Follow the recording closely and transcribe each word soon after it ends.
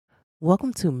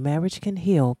Welcome to Marriage Can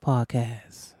Heal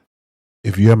podcast.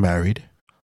 If you're married,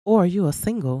 or you are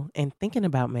single and thinking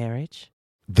about marriage,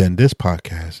 then this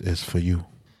podcast is for you.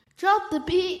 Drop the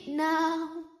beat now.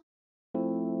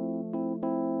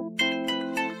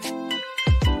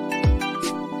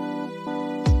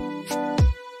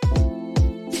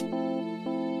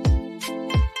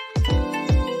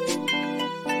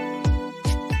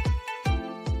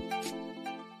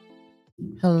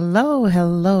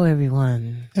 Hello,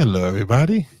 everyone. Hello,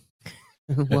 everybody.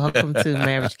 Welcome to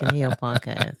Marriage Can Heal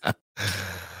podcast.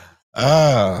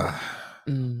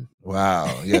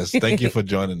 Wow. Yes, thank you for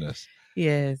joining us.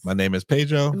 Yes. My name is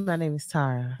Pedro. My name is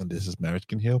Tara. And this is Marriage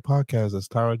Can Heal podcast, as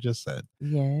Tara just said.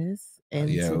 Yes. And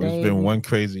today, it's been one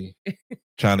crazy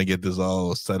trying to get this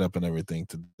all set up and everything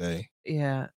today.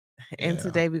 Yeah. And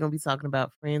today we're going to be talking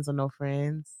about friends or no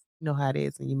friends. You know how it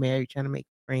is when you're married, trying to make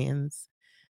friends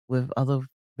with other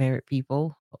married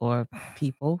people or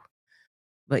people.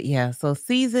 But yeah, so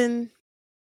season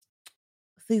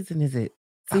is it?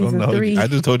 Season 3. I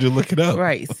just told you to look it up.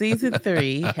 Right. Season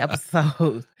 3,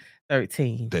 episode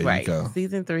 13. There right. you go.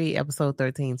 Season 3, episode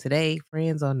 13. Today,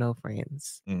 friends or no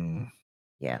friends.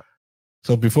 Yeah.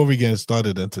 So before we get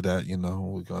started into that,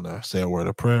 we're going to say a word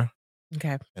of prayer.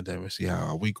 Okay. And then we'll see how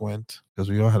our week went, because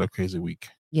we all had a crazy week.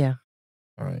 Yeah.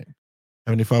 All right.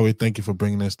 Heavenly Father, we thank you for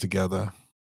bringing us together.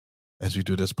 As we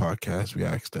do this podcast, we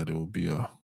ask that it will be a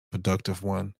productive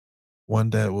one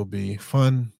that will be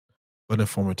fun but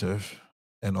informative,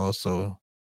 and also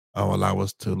allow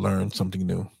us to learn something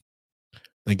new.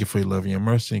 Thank you for your love and your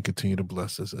mercy, and continue to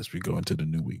bless us as we go into the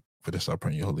new week. For this I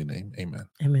pray in your holy name. Amen.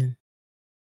 Amen.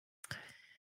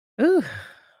 Ooh,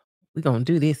 we're going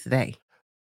to do this today.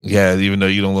 Yeah, even though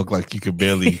you don't look like you could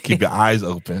barely keep your eyes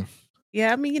open.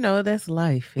 Yeah, I mean, that's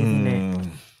life, isn't it?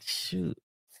 Shoot.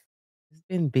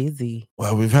 Been busy.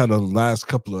 Well, we've had the last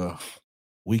couple of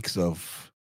weeks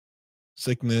of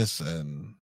sickness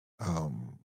and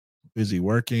busy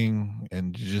working,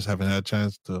 and you just haven't had a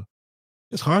chance to.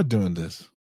 It's hard doing this.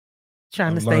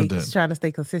 Trying to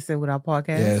stay consistent with our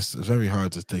podcast. Yes, it's very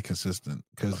hard to stay consistent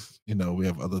because we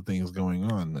have other things going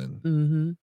on,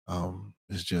 and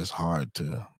it's just hard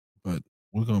to. But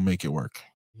we're gonna make it work.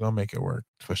 We're gonna make it work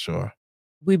for sure.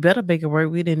 We better make it work.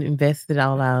 We didn't invest it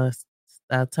all our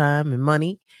time and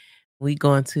money. We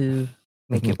going to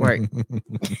make it work.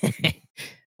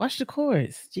 Watch the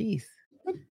chorus. Jeez.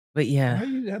 But yeah. Why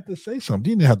you have to say something?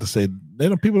 You didn't have to say.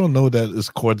 People don't know that it's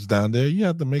chords down there. You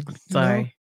have to make.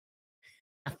 Sorry.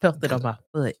 I felt it on my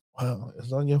foot. Well,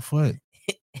 it's on your foot.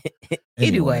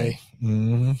 Anyway.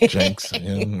 Jinx.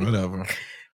 Whatever.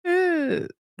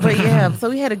 But yeah, so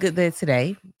we had a good day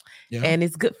today. Yeah. And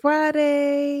it's Good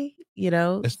Friday,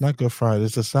 It's not Good Friday,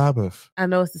 it's a Sabbath. I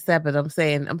know it's the Sabbath. I'm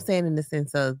saying in the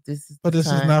sense of this is. But this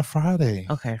is not Friday.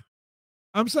 Okay.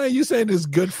 I'm saying you saying it's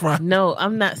Good Friday. No,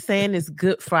 I'm not saying it's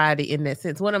Good Friday in that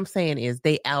sense. What I'm saying is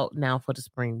they out now for the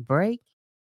spring break.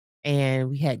 And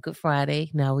we had Good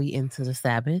Friday. Now we into the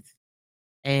Sabbath.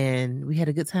 And we had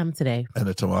a good time today.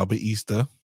 And tomorrow will be Easter.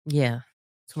 Yeah.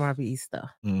 Tomorrow will be Easter.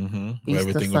 Easter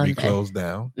everything Sunday. will be closed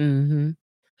down.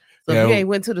 So if you ain't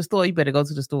went to the store, you better go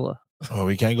to the store. Oh,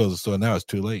 we can't go to the store now. It's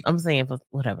too late. I'm saying for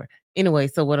whatever. Anyway,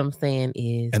 so what I'm saying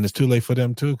is. And it's too late for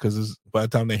them too, because by the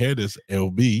time they hear this,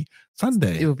 it'll be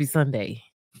Sunday. It will be Sunday.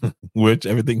 Which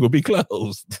everything will be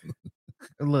closed.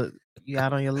 Look, you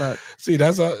out on your luck. See,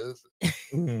 that's all.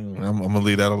 I'm going to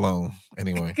leave that alone.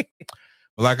 Anyway.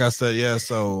 Like I said, yeah,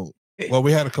 so,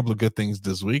 we had a couple of good things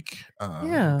this week.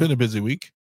 Been a busy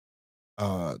week.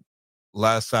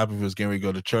 Last Sabbath was getting ready to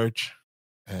go to church,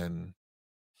 and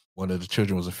one of the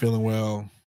children wasn't feeling well.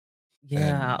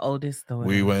 Yeah, our oldest daughter.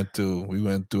 We went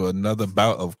through another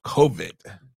bout of COVID.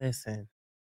 Listen,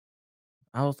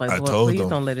 I was like, please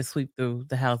don't let it sweep through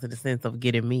the house in the sense of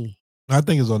getting me. I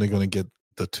think it's only going to get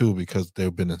the two because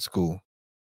they've been in school.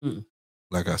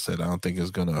 Like I said, I don't think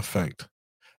it's going to affect.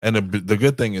 And the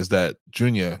good thing is that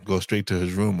Junior goes straight to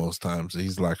his room most times.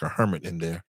 He's like a hermit in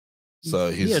there. So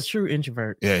he's a true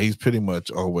introvert. Yeah, he's pretty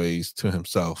much always to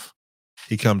himself.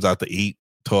 He comes out to eat,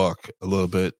 talk a little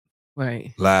bit,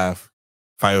 right? Laugh,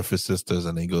 fight with his sisters,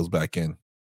 and then he goes back in,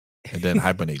 and then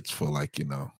hibernates for a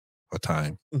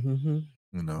time. And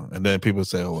then people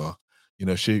say, "Oh well, he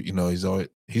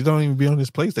don't even be on his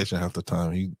PlayStation half the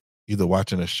time. He either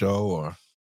watching a show or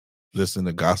listening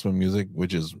to gospel music,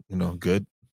 which is good."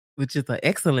 Which is an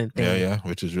excellent thing. Yeah,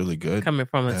 which is really good. Coming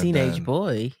from a teenage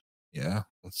boy. Yeah.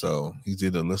 So he's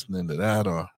either listening to that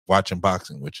or watching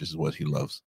boxing, which is what he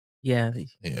loves. Yeah.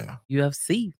 Yeah.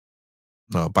 UFC.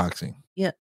 No, boxing.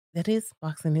 Yeah. That is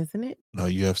boxing, isn't it? No,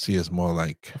 UFC is more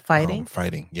like Fighting?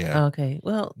 fighting. Yeah. Okay.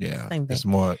 Well, Yeah. same thing. It's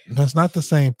more. That's not the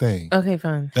same thing. Okay,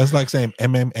 fine. That's like saying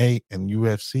MMA and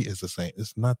UFC is the same.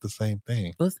 It's not the same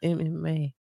thing. What's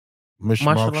MMA?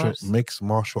 Martial arts. Mixed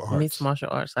martial arts. Mixed martial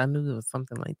arts. I knew it was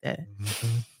something like that.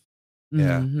 Mm-hmm.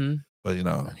 Yeah. Mm-hmm. But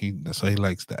he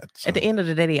likes that. So. At the end of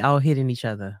the day, they all hitting each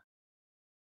other.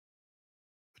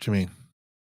 What you mean?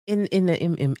 In the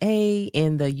MMA,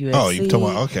 in the UFC, oh, you talking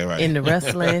about right? In the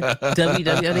wrestling,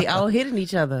 WWE, they all hitting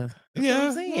each other. That's what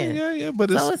I'm saying. Yeah.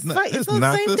 But it's not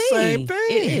the same thing.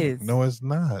 It is. No, it's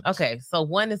not. Okay, so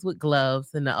one is with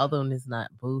gloves, and the other one is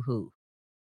not. Boo hoo.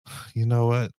 You know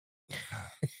what?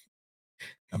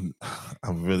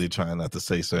 I'm really trying not to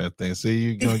say certain things. See,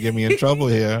 you're gonna get me in trouble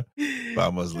here, but I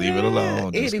must leave it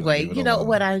alone. Anyway, you know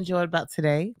what I enjoyed about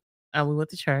today? We went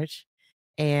to church,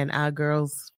 and our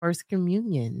girls' first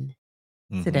communion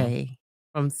today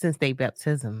from since they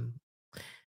baptism.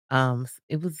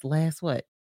 It was last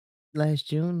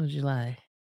June or July?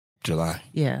 July.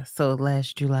 Yeah, so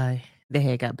last July they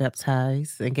had got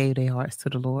baptized and gave their hearts to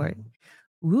the Lord.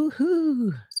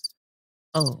 Woohoo!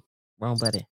 Oh, wrong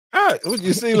button. All right, what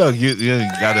you see? Look, you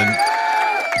got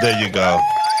it. There you go.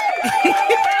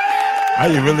 Are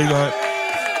you really going?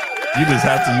 You just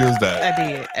have to use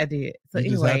that. I did. So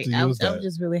anyway, I'm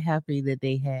just really happy that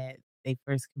they had their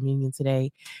first communion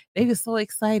today. They were so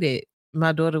excited.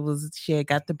 My daughter she had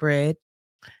got the bread,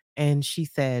 and she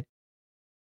said,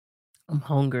 "I'm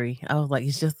hungry." I was like,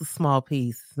 "It's just a small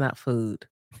piece. It's not food.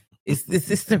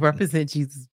 It's to represent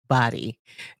Jesus' body."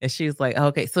 And she was like,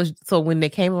 "Okay." So when they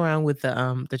came around with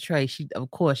the tray, she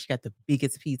got the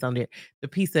biggest piece on there, the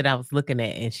piece that I was looking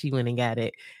at, and she went and got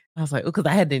it. I was like, because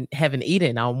I haven't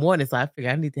eaten all morning, so I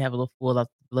figured I need to have a little full of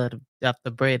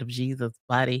the bread of Jesus'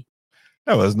 body.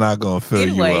 That was not going to fill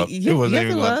you up. It wasn't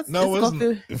even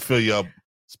going to fill you up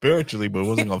spiritually, but it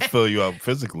wasn't going to fill you up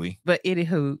physically. But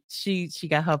anywho, she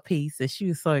got her piece, and she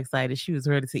was so excited. She was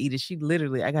ready to eat it. She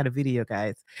literally, I got a video,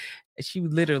 guys. She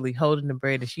was literally holding the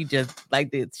bread, and she just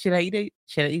like this. Should I eat it?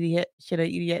 Should I eat it yet? Should I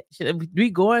eat it yet? Should I be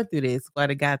going through this while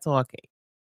the guy talking?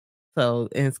 So,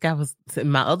 and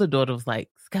my other daughter was like,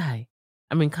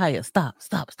 Kaya, stop.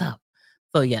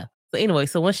 So yeah. So anyway,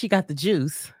 so once she got the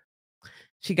juice,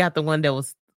 she got the one that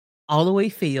was all the way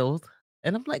filled.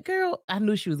 And I'm like, girl, I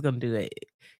knew she was going to do it.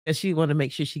 And she wanted to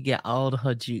make sure she get all of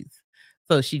her juice.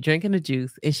 So she drinking the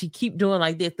juice, and she keep doing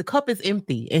like this. The cup is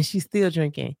empty, and she's still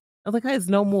drinking. I was like, hey, it's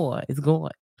no more. It's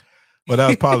gone. Well, that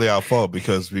was probably our fault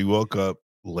because we woke up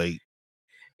late.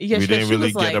 Yeah, we didn't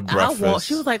really get a breakfast.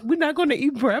 She was like, we're not going to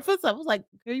eat breakfast. I was like,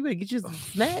 girl, you better get you some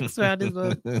snacks around this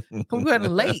one. I'm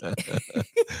running late.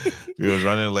 We was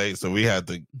running late, so we had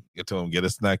to get to him, get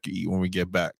a snack to eat when we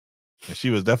get back. And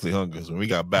she was definitely hungry. So when we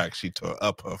got back, she tore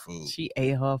up her food. She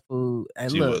ate her food.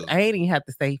 And I ain't even have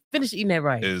to say, finish eating that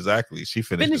right. Exactly. She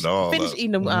finished it all. Finish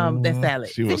eating that salad.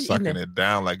 She was sucking it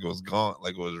down like it was gone,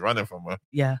 like it was running from her.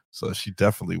 Yeah. So she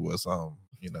definitely was,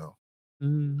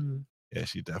 Mm-hmm. Yeah,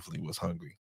 she definitely was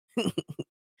hungry.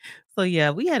 So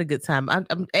yeah, we had a good time.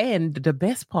 And the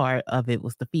best part of it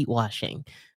was the feet washing.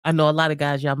 I know a lot of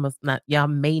guys, y'all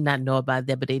may not know about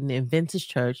that, but in the Adventist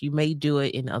church, you may do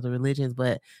it in other religions,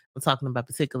 but I'm talking about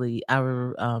particularly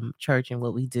our church and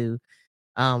what we do.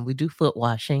 We do foot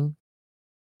washing.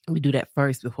 We do that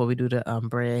first before we do the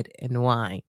bread and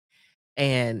wine.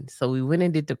 And so we went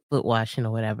and did the foot washing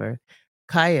or whatever.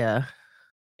 Kaya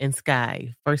and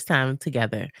Sky, first time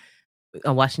together,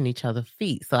 washing each other's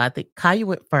feet. So I think Kaya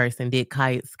went first and did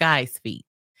Sky's feet.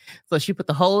 So she put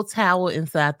the whole towel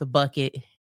inside the bucket,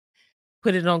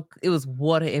 put it on. It was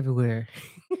water everywhere.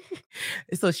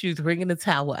 So she was wringing the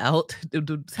towel out.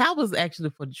 The towel was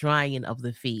actually for drying of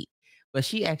the feet, but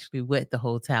she actually wet the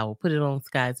whole towel, put it on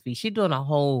Sky's feet. She's doing a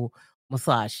whole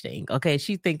massage thing. Okay.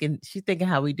 She's thinking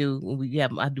how we do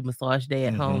when I do massage day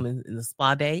at home in the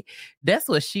spa day. That's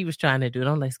what she was trying to do.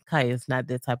 Don't let Kaya, it's not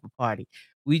that type of party.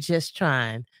 We just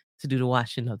trying to do the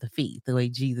washing of the feet the way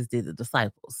Jesus did the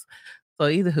disciples. So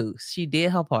either she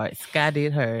did her part, Sky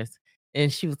did hers,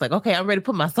 and she was like, okay, I'm ready to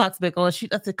put my socks back on. I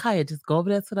said, Kaya, just go over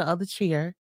there to the other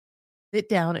chair, sit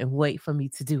down and wait for me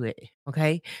to do it.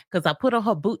 Okay. Because I put on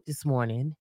her boot this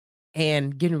morning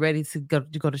and getting ready to go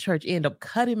to church, end up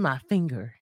cutting my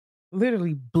finger.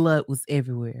 Literally blood was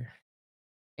everywhere.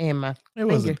 And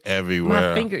wasn't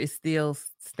everywhere. My finger is still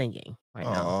stinging right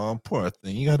now. Oh, poor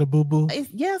thing. You got a boo-boo?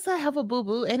 Yes, I have a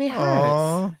boo-boo, and it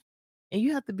hurts. And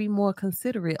you have to be more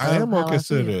considerate. I am more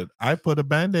considerate. I put a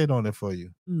Band-Aid on it for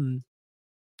you.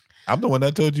 I'm the one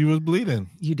that told you was bleeding.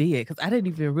 You did, because I didn't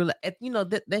even realize.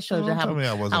 That shows you Don't tell me I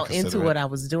how wasn't into considerate. what I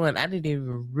was doing. I didn't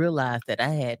even realize that I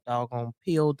had doggone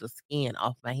peeled the skin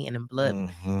off my hand and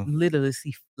blood. Literally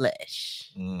see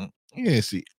flesh. You didn't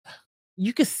see.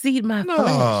 You could see my No,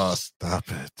 flesh. stop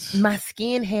it. My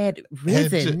skin had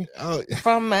risen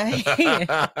from my hand.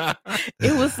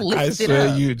 It was lifted I swear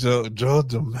up. you, Joe,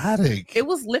 dramatic. It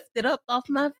was lifted up off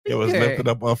my finger. It was lifted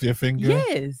up off your finger?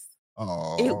 Yes.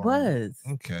 Oh. It was.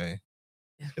 Okay.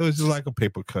 It was just like a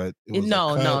paper cut. It was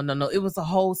no. cut. It was a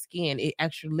whole skin. It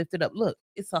actually lifted up. Look,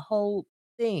 it's a whole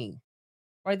thing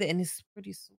right there, and it's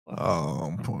pretty super.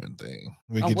 Oh, poor thing.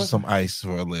 We get you some ice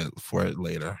for it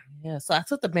later. Yeah, so I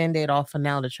took the Band-Aid off for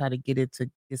now to try to get it to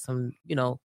get some,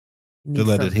 to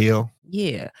let it heal.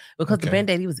 Yeah, because the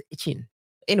Band-Aid, he was itching.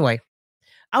 Anyway,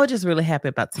 I was just really happy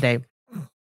about today.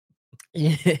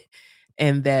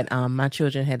 And that my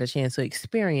children had a chance to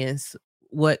experience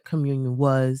what communion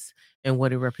was and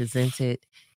what it represented,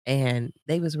 and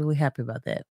they was really happy about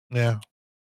that. Yeah,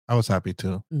 I was happy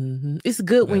too. It's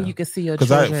good when you can see your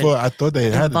children. Because I thought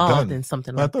they had it done in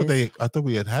something like this. I thought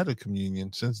we had a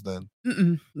communion since then.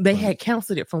 They had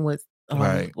canceled it from what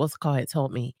what's called had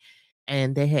told me,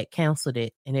 and they had canceled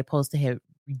it, and they're supposed to have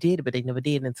did it, but they never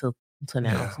did until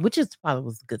now, which is probably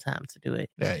was a good time to do it.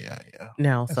 Yeah.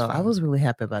 Now, so I was really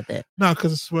happy about that. No,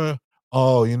 because I swear,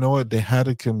 you know what? They had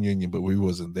a communion, but we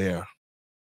wasn't there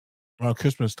around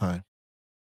Christmas time.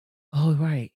 Oh,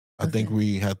 right. I think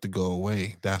we had to go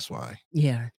away. That's why.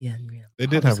 Yeah. They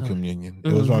did have a communion.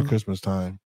 It was around Christmas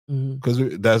time because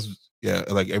that's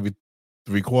like every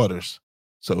 3 quarters.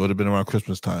 So it would have been around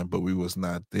Christmas time, but we was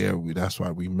not there. That's why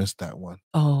we missed that one.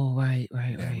 Oh, right.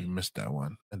 Yeah, we missed that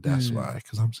one, and that's why.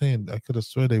 Because I'm saying I could have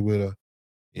swear they would have.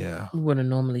 Yeah, we would have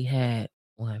normally had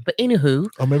one, but anywho.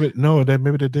 Oh, maybe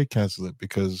they did cancel it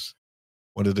because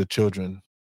one of the children.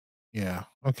 Yeah.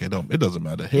 Okay. It doesn't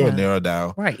matter. Here or there or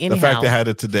down. Right. Anyhow. The fact they had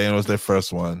it today and it was their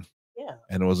first one. Yeah.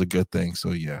 And it was a good thing. So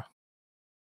yeah.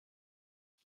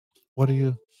 What are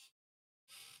you?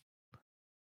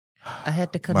 I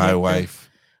had to connect. My wife.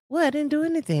 Well, I didn't do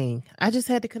anything. I just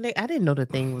had to connect. I didn't know the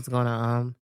thing was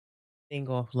gonna thing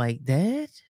off like that.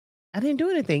 I didn't do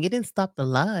anything. It didn't stop the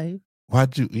live.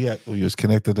 Why'd you? Yeah, you was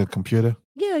connected to the computer.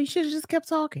 Yeah, you should have just kept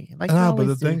talking. Like no, but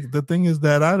the thing is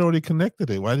that I'd already connected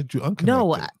it. Why did you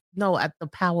unconnect it? No, at the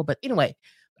power. But anyway,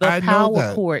 the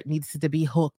power cord needs to be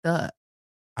hooked up.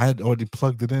 I had already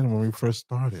plugged it in when we first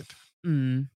started.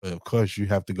 But of course, you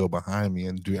have to go behind me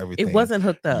and do everything. It wasn't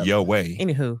hooked up your way.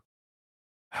 Anywho,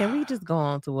 can we just go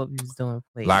on to what we was doing,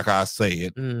 please? Like I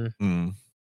said.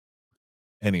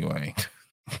 Anyway.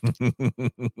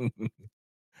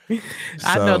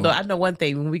 I know one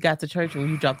thing. When we got to church, when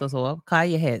you dropped us off,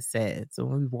 Kaya had said, so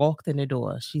when we walked in the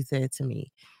door, she said to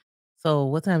me, "So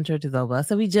what time church is over?" I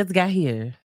said, "We just got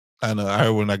here." I know. I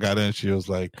heard when I got in, she was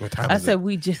like, "What time is it?" I said,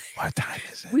 "What time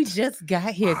is it?" We just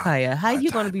got here, Kaya. How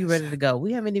you going to be ready to go?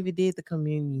 We haven't even did the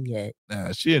communion yet.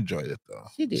 Nah, she enjoyed it though.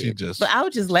 She did. But I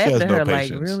was just laughing at her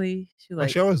like, really?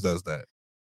 She always does that.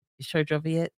 Is church over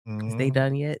yet? Is they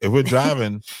done yet? If we're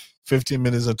driving 15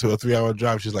 minutes into a 3-hour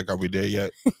drive, she's like, "Are we there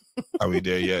yet? Are we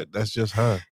there yet?" That's just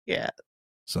her. Yeah.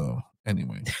 So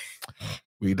anyway,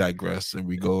 we digress and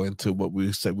we go into what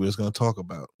we said we was going to talk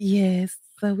about. Yes.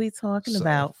 So we talking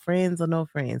about friends or no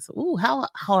friends. Ooh, how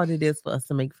hard it is for us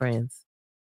to make friends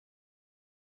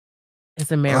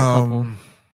as a married couple.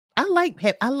 I like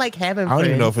having friends. I don't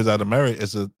even know if it's out of marriage.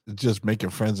 It's just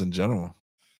making friends in general.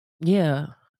 Yeah.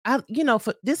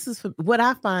 This is what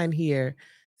I find here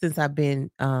since I've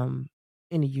been in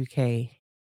the UK.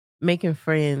 Making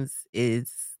friends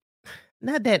is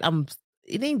not that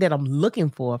it ain't that I'm looking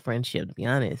for a friendship, to be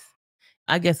honest.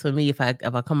 I guess for me, if I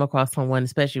come across someone,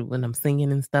 especially when I'm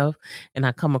singing and stuff, and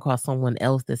I come across someone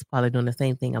else that's probably doing the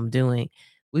same thing I'm doing,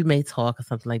 we may talk or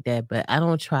something like that, but I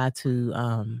don't try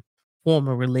to form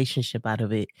a relationship out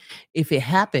of it. If it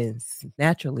happens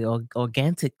naturally or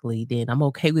organically, then I'm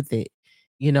okay with it.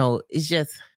 It's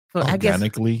just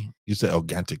organically. I guess, you said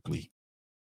organically.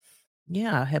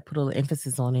 Yeah, I had put a little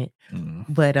emphasis on it,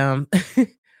 but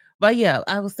but yeah,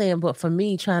 I was saying, but for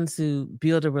me, trying to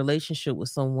build a relationship with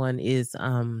someone is,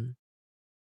 not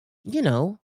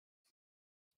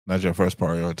your first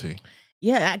priority.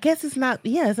 Yeah, I guess it's not.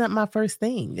 Yeah, it's not my first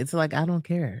thing. It's like I don't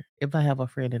care if I have a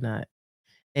friend or not,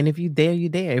 and if you there, you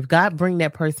there. If God bring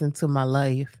that person to my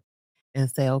life and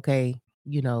say, okay,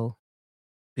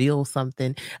 build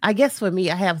something. I guess for me,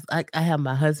 I have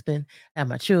my husband, I have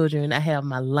my children, I have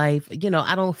my life.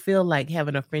 I don't feel like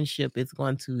having a friendship is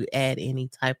going to add any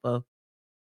type of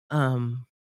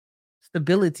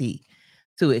stability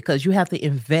to it because you have to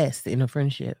invest in a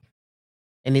friendship.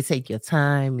 and it take your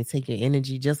time, it take your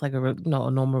energy, just like a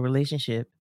normal relationship.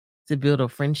 To build a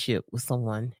friendship with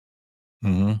someone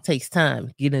takes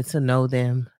time, getting to know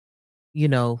them.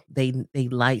 They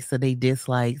likes or they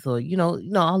dislikes, or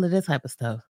all of that type of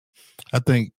stuff. I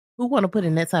think who want to put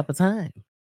in that type of time?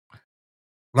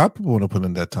 A lot of people want to put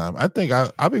in that time. I think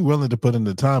I'd be willing to put in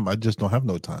the time. I just don't have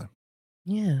no time.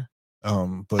 Yeah.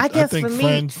 But I think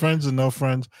friends and no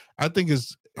friends. I think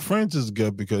friends is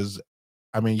good because,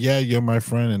 I mean, yeah, you're my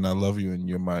friend and I love you and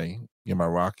you're my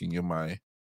rock and you're my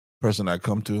person I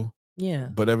come to. Yeah.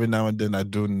 But every now and then I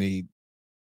do need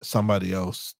somebody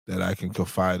else that I can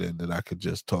confide in, that I could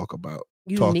just talk about.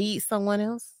 You need someone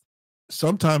else?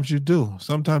 Sometimes you do.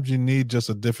 Sometimes you need just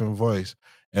a different voice.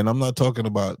 And I'm not talking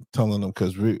about telling them,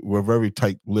 because we're very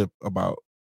tight-lipped about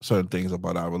certain things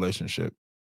about our relationship.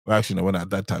 Well, actually, no, we're not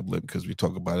that tight-lipped because we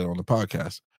talk about it on the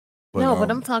podcast. But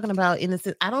I'm talking about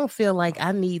innocent. I don't feel like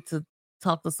I need to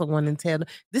talk to someone and tell them.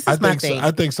 This is my thing.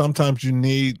 I think sometimes you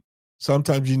need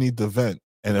to vent.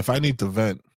 And if I need to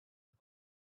vent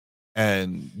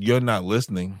and you're not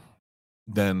listening,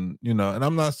 then, and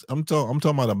I'm talking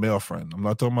about a male friend. I'm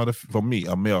not talking about for me,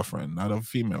 a male friend, not a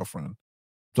female friend. I'm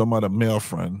talking about a male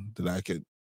friend that I could,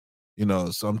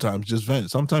 sometimes just vent.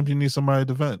 Sometimes you need somebody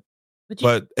to vent.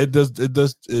 But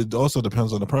it also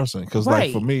depends on the person. Because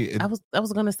like for me, I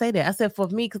was gonna say that. I said for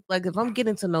me, because like if I'm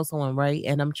getting to know someone, right,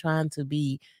 and I'm trying to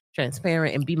be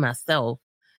transparent and be myself,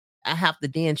 I have to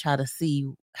then try to see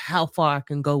how far I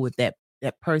can go with that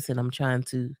person I'm trying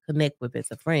to connect with as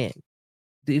a friend.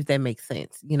 If that makes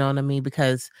sense. You know what I mean?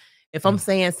 Because if I'm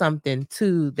saying something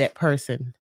to that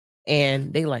person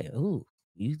and they like, "Ooh,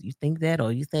 you think that,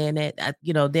 or you saying that,"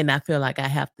 then I feel like I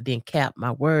have to then cap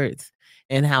my words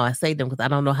and how I say them, because I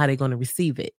don't know how they're going to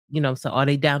receive it. So are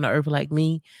they down to earth like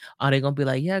me? Are they going to be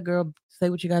like, "Yeah, girl, say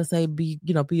what you got to say, be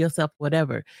yourself,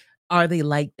 whatever"? Are they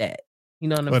like that? You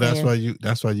know what I'm saying?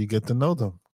 That's why you get to know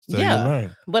them. So you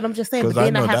learn. But I'm just saying, but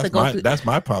then I have to go through. That's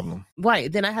my problem.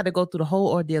 Right. Then I had to go through the whole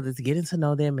ordeal of getting to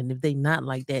know them. And if they not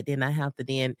like that, then I have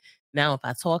to now if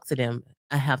I talk to them,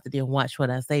 I have to then watch what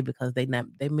I say, because they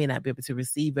may not be able to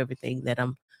receive everything that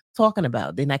I'm talking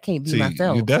about. Then I can't be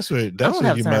myself. That's where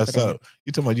you mess up.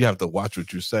 You talking about you have to watch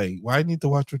what you say. Why you need to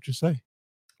watch what you say?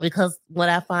 Because what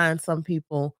I find, some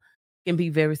people can be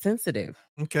very sensitive.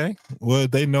 Okay. Well,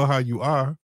 they know how you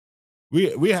are.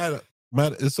 We had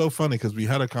it's so funny because we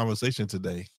had a conversation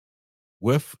today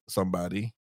with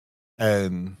somebody,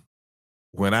 and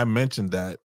when I mentioned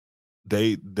that,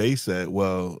 they said,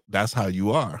 "Well, that's how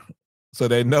you are." So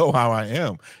they know how I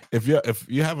am. If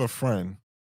you have a friend,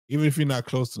 even if you're not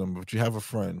close to them, but you have a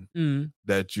friend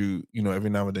that you every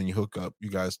now and then you hook up, you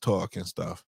guys talk and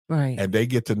stuff, right? And they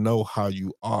get to know how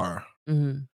you are.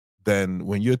 Then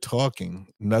when you're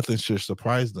talking, nothing should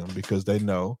surprise them because they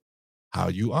know how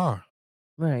you are.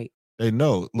 Right. They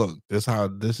know, look, this is how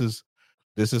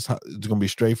it's gonna be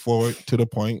straightforward to the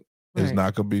point. There's Right.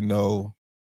 not gonna be no,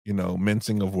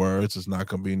 mincing of words. It's not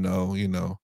gonna be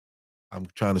no, I'm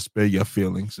trying to spare your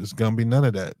feelings. It's gonna be none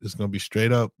of that. It's gonna be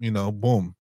straight up,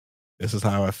 boom. This is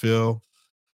how I feel.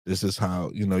 This is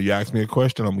how, you ask me a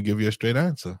question, I'm gonna give you a straight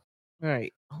answer.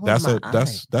 Right. That's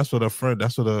what a friend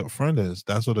is.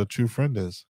 That's what a true friend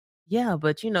is. Yeah,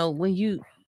 but when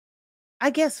I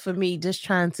guess for me, just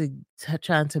trying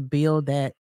to build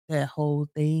that whole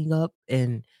thing up,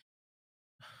 and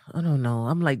I don't know.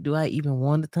 I'm like, do I even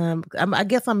want the time? I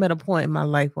guess I'm at a point in my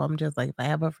life where I'm just like, if I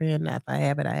have a friend, if I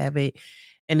have it, I have it,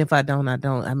 and if I don't, I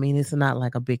don't. I mean, it's not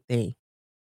like a big thing.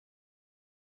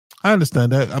 I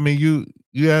understand that. I mean,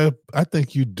 I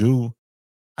think you do.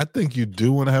 I think you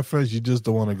do want to have friends. You just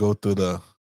don't want to go through the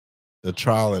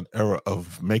trial and error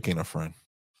of making a friend.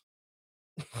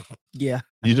 Yeah.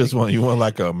 You want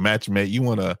like a matchmate. You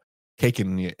want a cake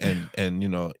and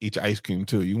eat ice cream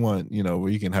too. You want, where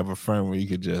you can have a friend where you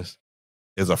could just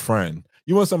is a friend.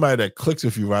 You want somebody that clicks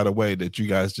with you right away, that you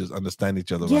guys just understand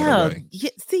each other right away. Yeah.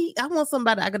 See, I want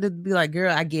somebody I could just be like,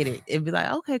 girl, I get it. And be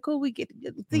like, okay, cool, we get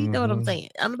it. See, you know what I'm saying?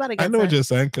 I know what you're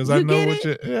saying, because I know what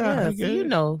you're I see,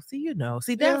 you know.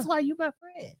 See, that's why you my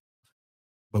friend.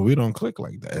 But we don't click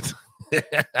like that.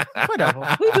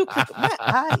 Whatever. We do click. My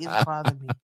eye is bothering me.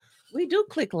 We do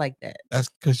click like that. That's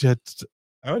because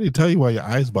I already tell you why your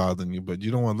eyes bothering you, but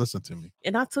you don't want to listen to me.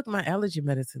 And I took my allergy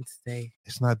medicine today.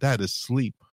 It's not that. It's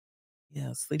sleep.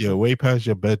 Yeah, sleep. You're way past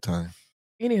your bedtime.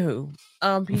 Anywho,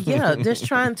 yeah, just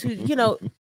trying to,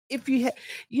 if you,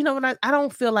 when I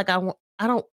don't feel like I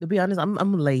don't, to be honest,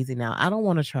 I'm lazy now. I don't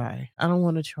want to try. I don't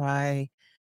want to try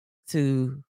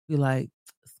to be like,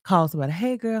 call somebody,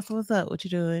 hey girl, so what's up? What you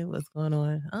doing? What's going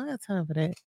on? I don't have time for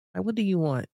that. Like, what do you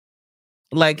want?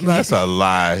 Like That's a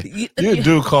lie. You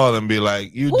do call and be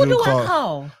like, you who do I call.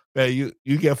 call? Man,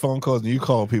 you get phone calls and you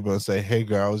call people and say, "Hey,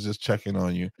 girl, I was just checking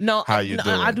on you. No, how you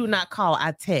doing?" I do not call.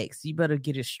 I text. You better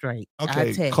get it straight. Okay,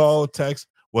 I text. call, text.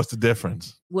 What's the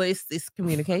difference? Well, it's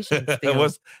communication still.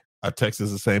 What's a text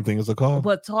is the same thing as a call.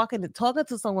 But talking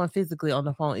to someone physically on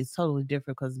the phone is totally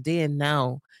different because then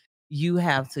now you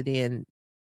have to then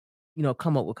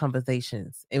come up with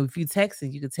conversations. And if you text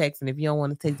it, you can text, and if you don't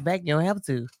want to text back, you don't have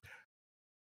to.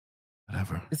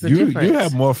 Whatever. It's a difference. You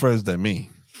have more friends than me.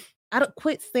 I don't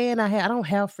quit saying I don't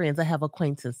have friends. I have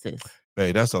acquaintances.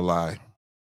 Hey, that's a lie.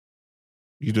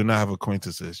 You do not have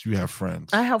acquaintances. You have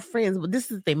friends. I have friends, but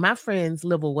this is the thing. My friends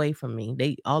live away from me.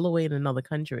 They all the way in another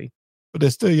country. But they're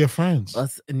still your friends.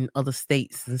 Us in other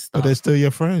states and stuff. But they're still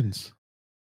your friends.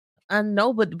 I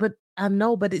know,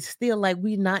 but it's still like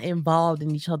we're not involved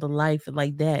in each other's life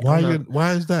like that.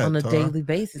 Why is that on a Tara? daily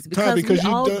basis? Because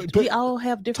we all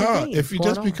have different things. If you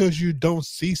just because you don't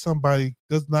see somebody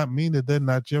does not mean that they're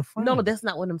not your friend. No, that's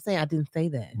not what I'm saying. I didn't say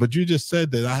that. But you just said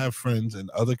that I have friends in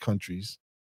other countries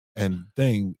and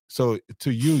thing. So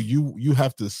to you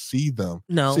have to see them.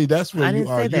 No, see, that's where you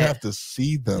are. You have to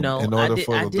see them in order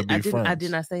for them to be friends. I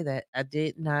did not say that. I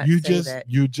did not. You say that.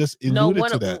 You just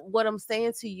alluded to that. What I'm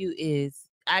saying to you is,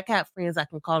 I got friends I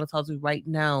can call and talk to right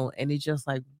now, and it's just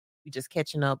like we just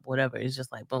catching up, whatever. It's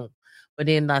just like boom. But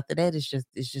then after that, that's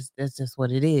just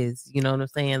what it is. You know what I'm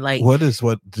saying? Like what it is.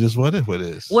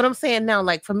 What I'm saying now,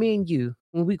 like for me and you,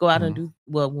 when we go out and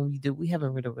we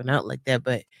haven't really been out like that,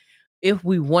 but if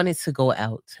we wanted to go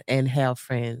out and have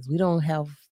friends, we don't have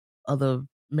other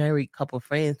married couple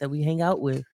friends that we hang out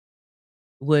with.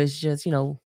 Was just,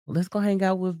 let's go hang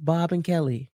out with Bob and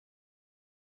Kelly.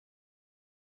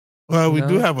 Well, we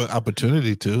do have an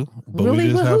opportunity to, but really?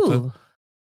 we just have to.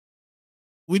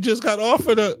 We just got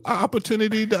offered an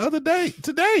opportunity the other day,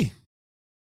 today.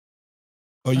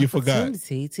 Oh, you forgot?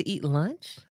 Opportunity to eat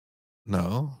lunch?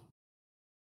 No.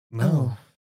 Oh.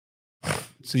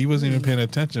 So you wasn't even paying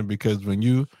attention because when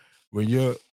you're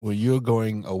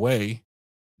going away,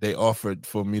 they offered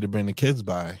for me to bring the kids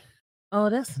by. Oh,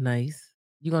 that's nice.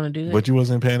 You gonna do it? But you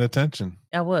wasn't paying attention.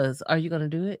 I was. Are you gonna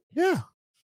do it? Yeah.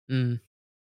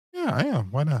 Yeah, I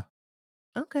am. Why not?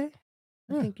 Okay.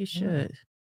 I think you should.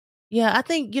 Yeah, I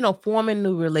think, forming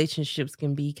new relationships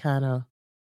can be kind of,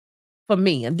 for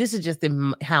me, and this is just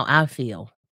how I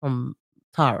feel from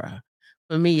Tara.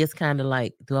 For me, it's kind of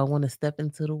like, do I want to step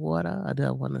into the water or do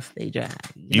I want to stay dry?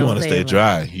 You want to stay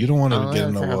dry. You don't want to get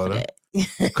in the water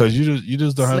because you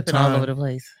just don't have time. All over the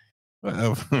place.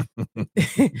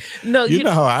 No, you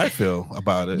know how I feel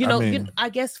about it. I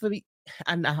guess for me,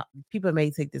 I know people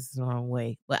may take this the wrong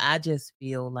way, but I just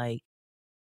feel like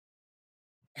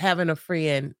having a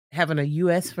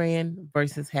U.S. friend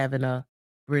versus having a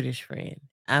British friend.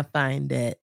 I find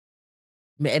that,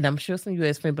 and I'm sure some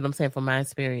U.S. friends, but I'm saying from my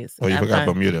experience. Oh, you forgot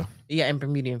Bermuda. Yeah, and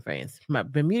Bermudian friends. My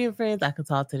Bermudian friends, I can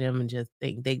talk to them and just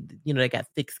think they got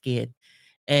thick skin.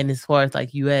 And as far as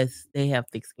like U.S., they have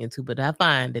thick skin too. But I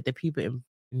find that the people in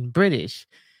British,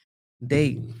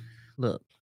 they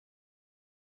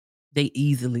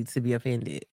easily to be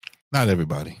offended. Not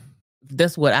everybody.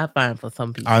 That's what I find for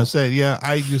some people. I say, yeah,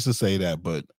 I used to say that,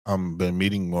 but I'm been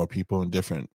meeting more people in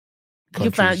different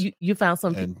countries. You found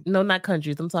some people, no, not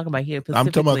countries. I'm talking about here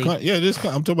specifically.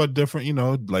 I'm talking about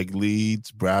different, like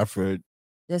Leeds, Bradford.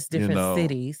 That's different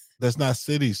cities. That's not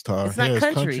cities, Tar. It's not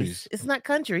countries. It's not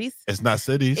countries. It's not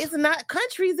cities. It's not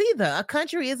countries either. A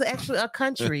country is actually a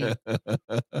country.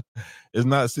 It's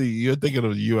not. See, you're thinking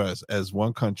of the U.S. as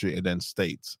one country and then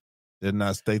states. They're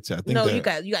not states. I think no. You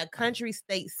got country,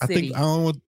 state, city. I think I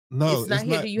don't. No, it's not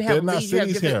here. You have Leeds. You have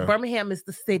here. Birmingham is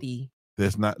the city.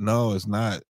 There's not. No, it's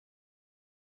not.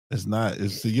 It's not.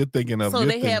 So you're thinking of. So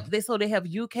they have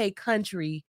UK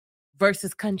country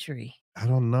versus country. I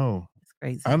don't know.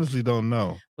 Crazy. I honestly don't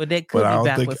know. But they could be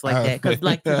backwards like that. Because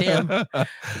like to them,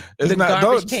 it's not.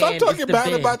 Don't stop talking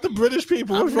bad about the British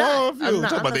people. What's wrong with you?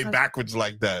 Talking about they backwards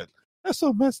like that. That's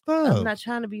so messed up. I'm not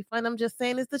trying to be fun. I'm just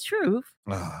saying it's the truth.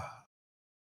 I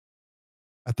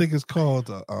think it's called.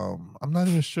 I'm not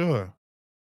even sure.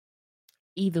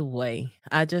 Either way,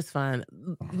 I just find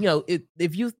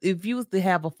if you was to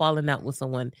have a falling out with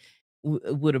someone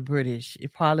with a British,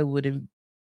 it probably wouldn't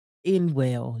end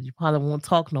well. You probably won't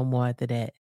talk no more after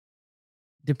that,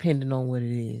 depending on what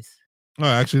it is. Oh,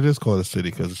 actually, it is called a city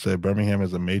because it said Birmingham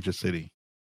is a major city.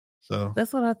 So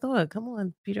that's what I thought. Come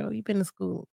on, Peter, you've been to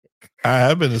school. I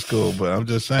have been to school, but I'm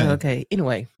just saying. Okay.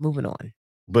 Anyway, moving on.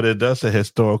 But it does a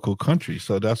historical country,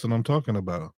 so that's what I'm talking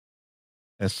about.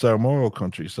 And ceremonial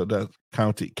country, so that's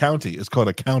county. It's called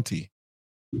a county.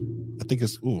 I think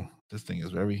it's. This thing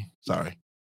is very. Sorry.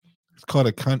 It's called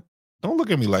a Don't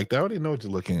look at me like that. I already know what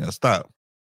you're looking at. Stop.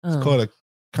 It's called a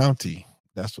county.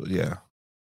 That's what. Yeah.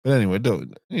 But anyway,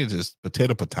 dude, it's just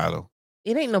potato.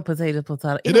 It ain't no potato.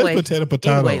 Anyway, it is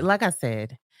potato. Anyway, like I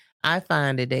said, I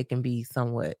find that they can be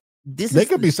somewhat. They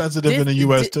can be sensitive in the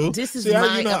U.S. too. This is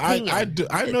my opinion.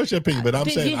 I know it's your opinion, but I'm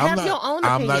saying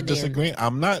I'm not disagreeing. Then.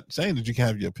 I'm not saying that you can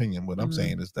have your opinion. What I'm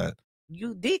saying is that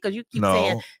you did, because you keep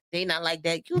saying they not like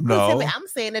that. I'm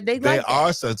saying that they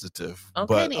are sensitive. Okay,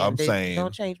 but then. I'm saying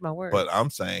don't change my words. But I'm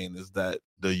saying is that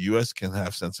the U.S. can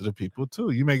have sensitive people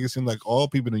too. You make it seem like all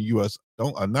people in the U.S.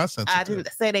 are not sensitive. I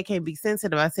didn't say they can't be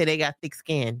sensitive. I said they got thick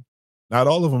skin. Not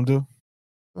all of them do.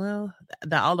 Well,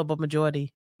 the all of a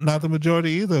majority. Not the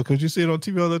majority either, because you see it on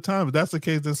TV all the time. If that's the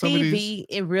case, then TV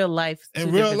in real life.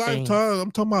 In real life,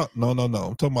 I'm talking about no.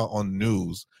 I'm talking about on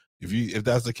news. If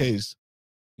that's the case,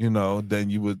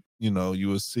 then you would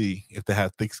see if they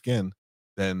have thick skin,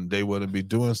 then they wouldn't be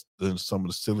doing some of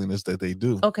the silliness that they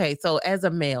do. Okay, so as a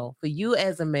male, for you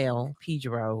as a male,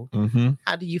 Pedro,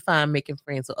 how do you find making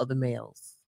friends with other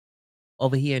males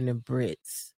over here in the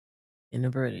Brits, in the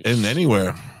British, and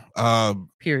anywhere?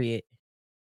 Period.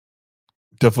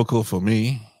 Difficult for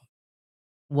me.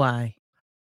 Why?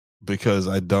 Because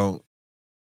I don't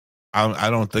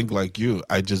think like you.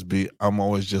 I'm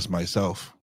always just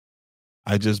myself.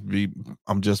 I'm just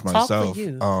myself. Talk for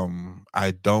you. I'm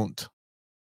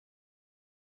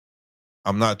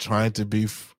not trying to be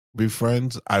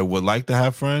friends. I would like to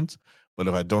have friends, but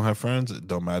if I don't have friends, it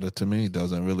don't matter to me. It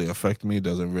doesn't really affect me. It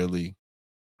doesn't really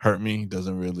hurt me. It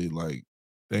doesn't really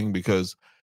thing, because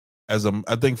I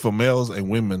think for males and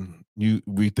women,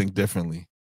 we think differently.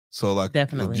 So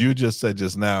definitely, you just said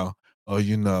just now,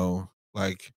 you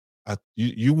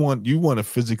want to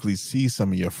physically see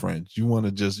some of your friends. You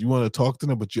want to talk to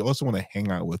them, but you also want to hang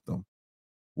out with them.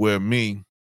 Where me,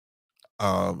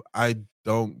 I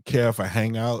don't care if I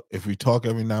hang out. If we talk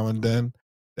every now and then,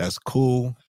 that's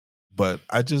cool. But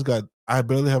I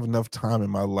barely have enough time in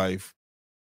my life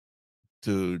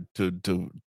to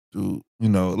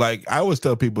I always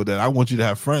tell people that I want you to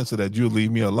have friends so that you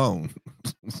leave me alone.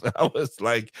 I was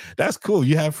like, that's cool.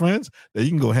 You have friends that you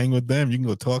can go hang with them. You can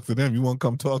go talk to them. You won't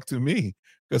come talk to me,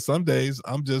 because some days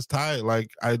I'm just tired.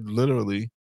 Like I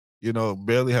literally,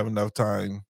 barely have enough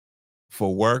time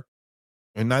for work,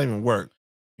 and not even work.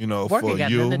 Work for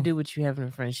got you, nothing to do with you having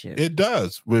a friendship. It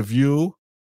does, with you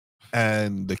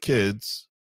and the kids,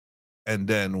 and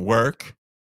then work,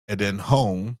 and then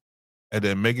home. And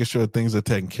then making sure things are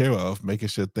taken care of, making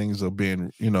sure things are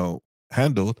being,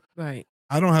 handled. Right.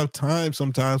 I don't have time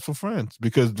sometimes for friends,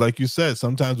 because, like you said,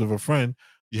 sometimes with a friend,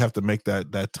 you have to make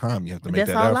that time. You have to make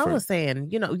that effort. That's all I was saying.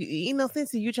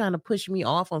 Since you trying to push me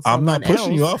off on someone I'm not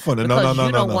pushing you off on it. No.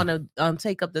 You don't want to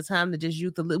take up the time to just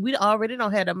use the. We already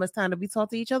don't have that much time to be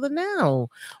talking to each other now.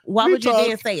 Why would you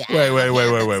then say?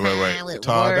 Wait.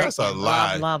 Todd, that's a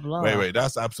lie. Blah, blah, blah. Wait,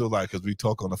 that's absolute lie, because we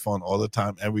talk on the phone all the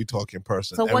time and we talk in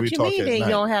person. So what you mean then you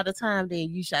don't have the time? Then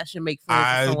I should make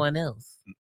friends with someone else.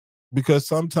 Because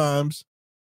sometimes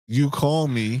you call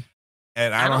me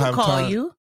and I don't have call time.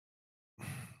 You.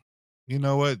 You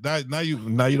know what? Now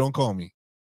you don't call me.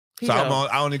 So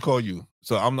I only call you.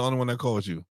 So I'm the only one that calls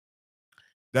you.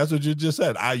 That's what you just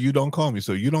said. You don't call me.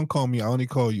 So you don't call me. I only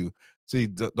call you. See,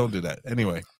 don't do that.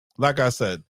 Anyway, like I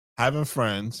said, having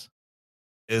friends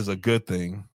is a good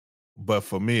thing. But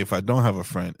for me, if I don't have a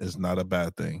friend, it's not a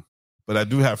bad thing. But I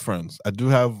do have friends. I do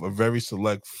have a very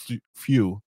select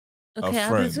few of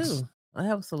friends. I do too. I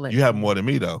have select. You have more than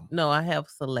me, though. No, I have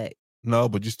select. No,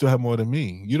 but you still have more than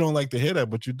me. You don't like to hear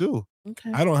that, but you do.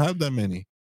 Okay. I don't have that many.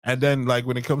 And then,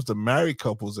 when it comes to married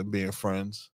couples and being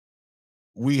friends,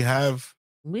 we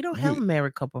don't have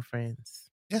married couple friends.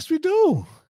 Yes, we do.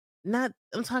 I'm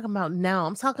talking about now.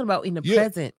 I'm talking about in the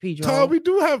present, Pedro. Todd, we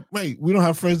do have. Wait, we don't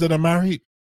have friends that are married.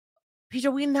 Pedro,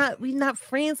 we not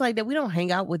friends like that. We don't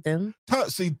hang out with them.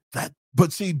 Todd,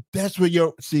 that's where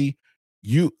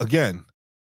you again.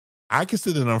 I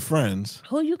consider them friends.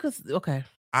 Who you okay.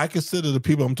 I consider the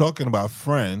people I'm talking about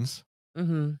friends.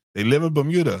 Mm-hmm. They live in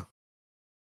Bermuda.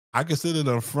 I consider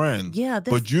them friends. Yeah,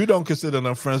 but you don't consider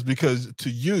them friends, because to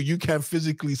you can't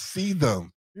physically see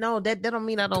them. No, that don't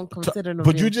mean I don't consider them.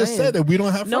 But you just said that we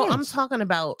don't have friends. No, I'm talking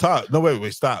about. Todd, no,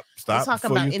 wait, stop. I'm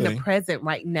talking about in the present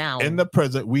right now. In the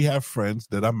present, we have friends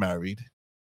that are married.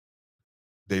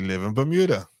 They live in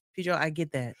Bermuda. Pedro, I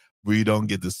get that. We don't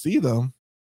get to see them.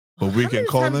 But we can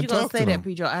call and talk to them. That,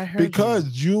 Pedro? I heard because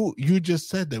you just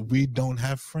said that we don't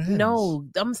have friends. No,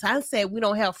 I said we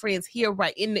don't have friends here,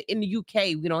 right in the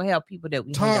UK. We don't have people that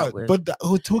we hang out with. But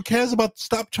who cares about?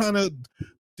 Stop trying to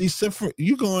decipher.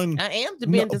 You going? I am to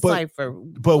be decipher.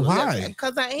 But why?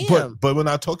 Because I am. But we're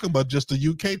not talking about just the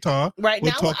UK, Tar. Right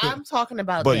now, I'm talking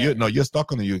about. But you're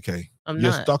stuck on the UK.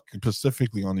 You're not. stuck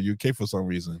specifically on the UK for some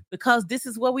reason. Because this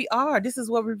is where we are. This is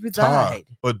where we reside. Tar,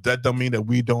 but that don't mean that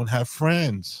we don't have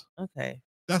friends. Okay.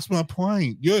 That's my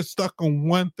point. You're stuck on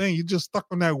one thing. You're just stuck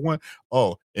on that one.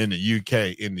 Oh, in the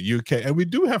UK, and we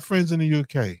do have friends in the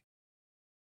UK.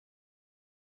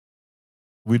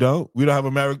 We don't have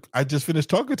America. I just finished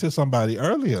talking to somebody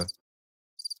earlier.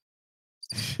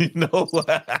 You know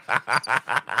what?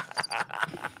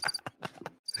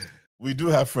 We do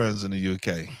have friends in the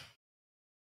UK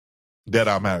that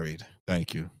are married.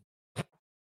 Thank you.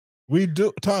 We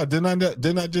do. Todd,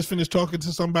 didn't I just finish talking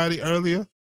to somebody earlier?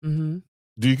 Mm-hmm.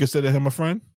 Do you consider him a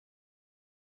friend?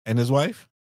 And his wife?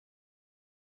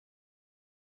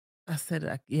 I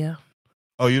said, yeah.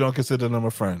 Oh, you don't consider them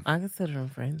a friend? I consider them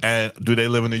friends. And do they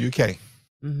live in the UK?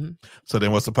 Mm-hmm. So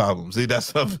then, what's the problem? See,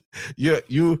 that's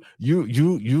you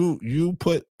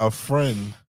put a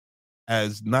friend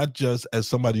as not just as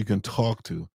somebody you can talk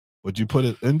to, but you put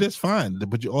it, and that's fine.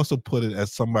 But you also put it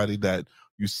as somebody that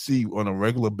you see on a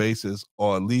regular basis,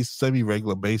 or at least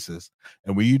semi-regular basis.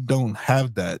 And when you don't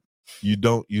have that, you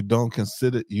don't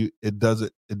consider it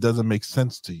doesn't make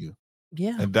sense to you.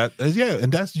 Yeah. And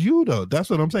that's you though. That's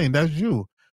what I'm saying. That's you.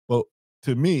 But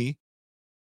to me,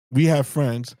 we have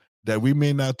friends that we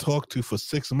may not talk to for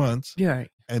 6 months. Yeah.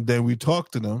 Right. And then we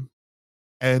talk to them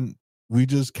and we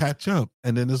just catch up.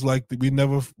 And then it's like we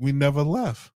never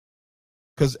left.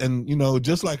 And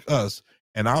just like us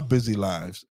and our busy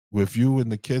lives, with you and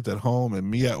the kids at home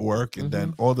and me at work, and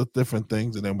then all the different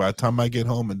things, and then by the time I get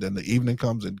home and then the evening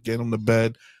comes and get them to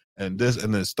bed and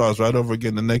then it starts right over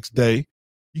again the next day,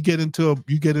 you get into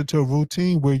a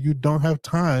routine where you don't have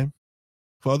time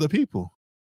for other people.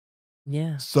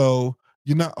 Yeah. So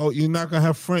you're not gonna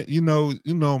have friends.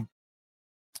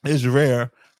 It's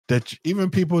rare that even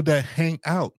people that hang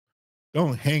out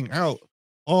don't hang out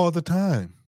all the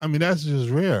time. I mean, that's just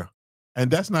rare,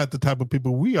 and that's not the type of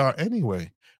people we are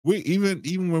anyway. We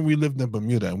even when we lived in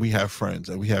Bermuda, and we have friends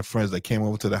that came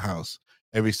over to the house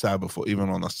every Sabbath, or even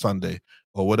on a Sunday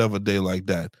or whatever day like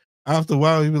that. After a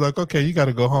while, you'd be like, okay, you got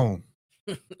to go home.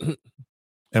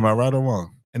 Am I right or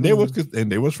wrong? And they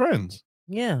was friends.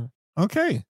 Yeah.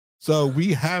 Okay. So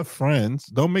we have friends.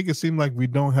 Don't make it seem like we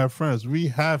don't have friends. We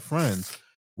have friends.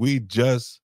 We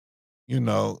just, we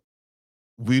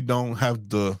don't have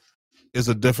it's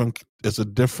a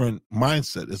different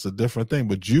mindset. It's a different thing.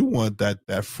 But you want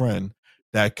that friend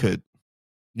that could,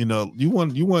 you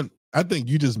want, I think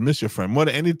you just miss your friend. More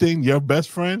than anything, your best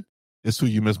friend is who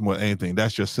you miss more than anything.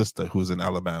 That's your sister who's in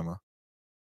Alabama.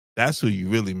 That's who you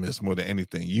really miss more than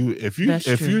anything. If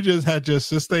you just had your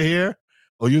sister here,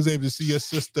 or you was able to see your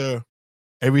sister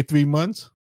every 3 months,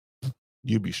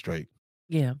 you'd be straight.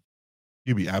 Yeah.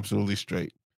 You'd be absolutely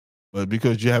straight. But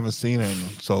because you haven't seen her in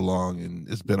so long and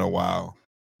it's been a while,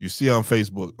 you see her on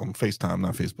Facebook, on FaceTime,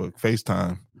 not Facebook,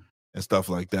 FaceTime and stuff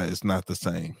like that. It's not the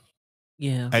same.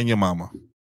 Yeah. And your mama,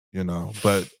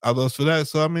 but others for that.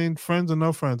 So, I mean, friends or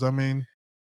no friends. I mean,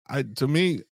 to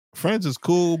me, friends is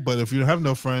cool, but if you have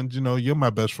no friends, you're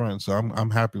my best friend. So I'm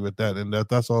happy with that. And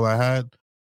that's all I had.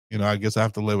 I guess I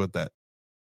have to live with that.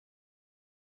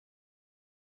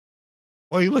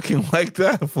 What are you looking like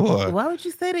that for? Why would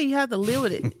you say that? You have to live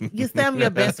with it. You say I'm your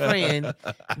best friend,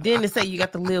 then to say you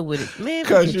got to live with it, man.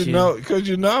 Because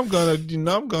I'm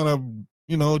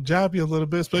gonna jab you a little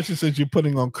bit, especially since you're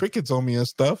putting on crickets on me and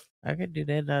stuff. I could do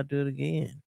that, and I'll do it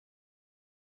again.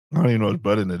 I don't even know what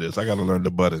button it is. I got to learn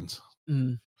the buttons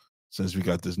since we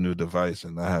got this new device,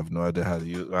 and I have no idea how to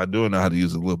use. I do know how to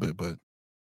use it a little bit, but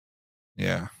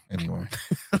yeah. Anyway,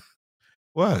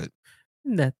 what?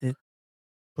 Nothing.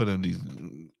 Put in these.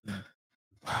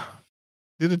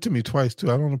 Did it to me twice too.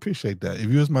 I don't appreciate that. If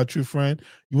you was my true friend,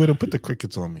 you wouldn't put the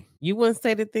crickets on me. You wouldn't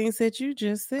say the things that you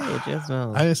just said just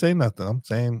now. I didn't say nothing. I'm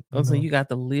saying. So you got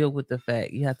to live with the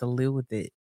fact. You have to live with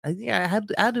it. Yeah,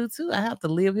 I do too. I have to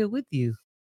live here with you.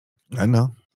 I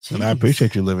know. Jeez. And I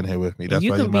appreciate you living here with me. That's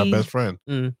why you're my best friend.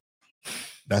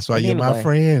 That's why you're my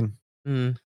friend.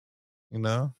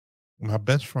 My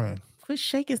best friend. Quit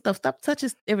shaking stuff. Stop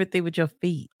touching everything with your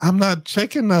feet. I'm not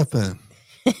shaking nothing.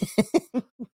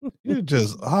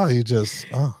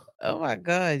 Oh my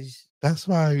gosh. That's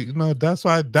why,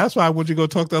 that's why would you go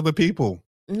talk to other people?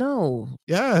 No.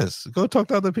 Yes. Go talk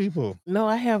to other people. No,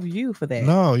 I have you for that.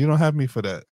 No, you don't have me for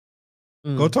that.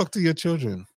 Go talk to your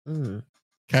children.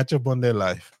 Catch up on their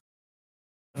life.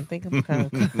 I think I'm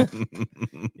kind of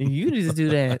you just do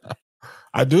that.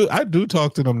 I do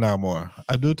talk to them now more.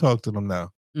 I do talk to them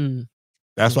now.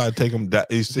 That's why I take them. That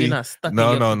you see, You're not stuck in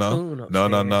your cocoon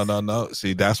upstairs. no.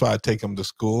 See, that's why I take them to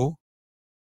school,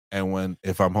 and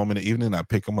if I'm home in the evening, I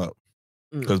pick them up.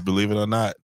 Because believe it or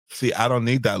not, see, I don't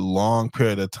need that long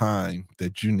period of time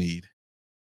that you need.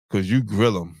 Because you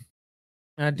grill them.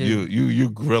 I do. You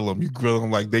grill them. You grill them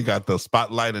like they got the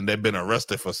spotlight and they've been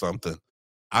arrested for something.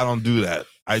 I don't do that.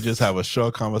 I just have a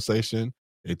short conversation.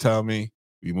 They tell me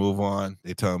we move on.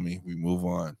 They tell me we move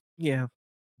on. Yeah.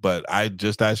 But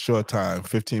just that short time,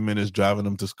 15 minutes driving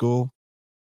them to school,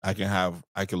 I can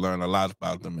learn a lot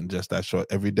about them in just that short.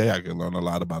 Every day I can learn a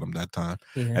lot about them that time.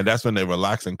 Yeah. And that's when they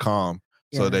relax and calm.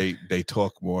 So they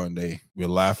talk more and we're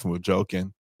laughing, we're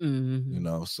joking. Mm-hmm. You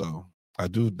know, so I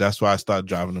do. That's why I started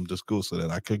driving them to school so that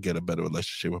I could get a better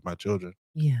relationship with my children.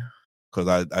 Yeah.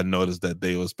 Because I noticed that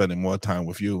they were spending more time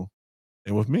with you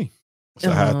and with me.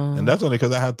 So and that's only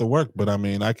because I had to work. But I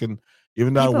mean, I can,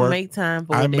 even though people I work, make time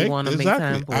for what they want to make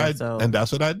time for. And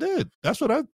that's what I did.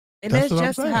 And that's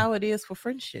just how it is for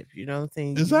friendship. You know what I'm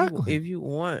saying? Exactly. If you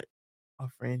want a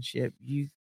friendship, you're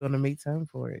going to make time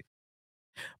for it.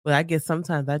 But I guess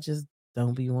sometimes I just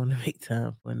don't be wanting to make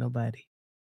time for nobody.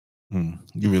 You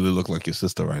really look like your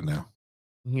sister right now.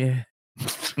 Yeah.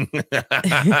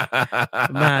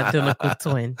 My identical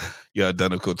twin. Your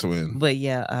identical twin. But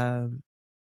yeah.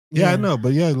 I know.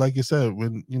 But yeah, like you said,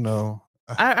 when, you know.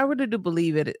 I really do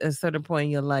believe at a certain point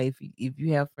in your life, if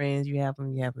you have friends, you have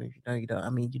them. If you don't, you don't. I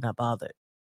mean, you're not bothered.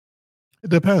 It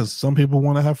depends. Some people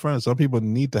want to have friends. Some people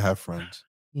need to have friends.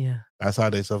 Yeah. That's how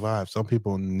they survive. Some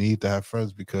people need to have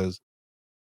friends because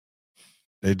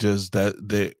it's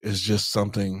just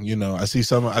something, you know. I see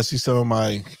some of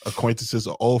my acquaintances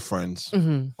or old friends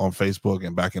on Facebook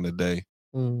and back in the day.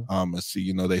 I see,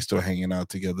 you know, they still hanging out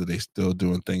together, they still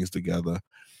doing things together,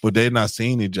 but they're not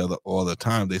seeing each other all the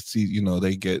time. They see, you know,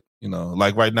 they get, you know,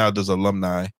 like right now there's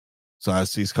alumni. So I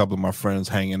see a couple of my friends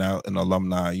hanging out in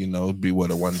alumni, you know, be what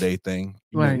a one-day thing.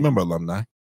 Right. Remember alumni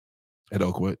at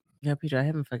Oakwood? Yeah, Peter, I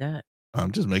haven't forgot.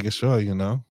 I'm just making sure, you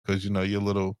know, because, you know, you're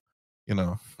little, you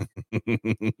know.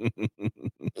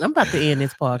 I'm about to end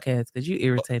this podcast because you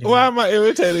irritated me. Why am I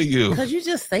irritating you? Because you're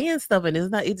just saying stuff and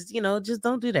it's, you know, just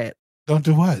don't do that. Don't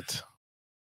do what?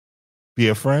 Be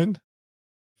a friend?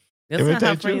 That's not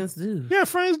how friends do. Yeah,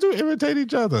 friends do irritate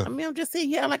each other. I mean, I'm just saying,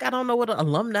 like I don't know what an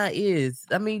alumni is.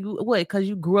 I mean, what? Because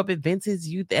you grew up at Vince's,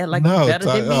 you act like you better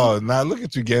than me. Oh, now look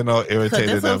at you getting all irritated.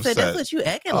 That's what I'm saying. That's what you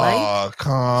acting like. Oh,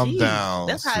 calm down.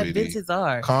 That's how sweetie. Vince's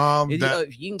are. Calm down.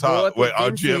 If you can grow up at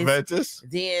aren't you a Ventus?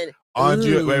 Then aren't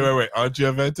you? Wait. Aren't you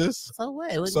a Ventus? So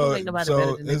what? What do you think nobody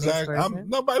better than the next person?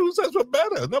 Nobody who says we're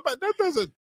better. Nobody that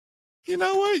doesn't. You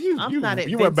know what? I'm not at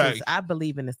Ventus. Back. I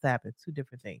believe in the Sabbath. Two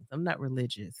different things. I'm not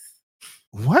religious.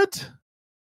 What?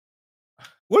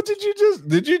 What did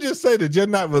you just say that you're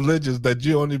not religious, that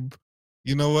you only,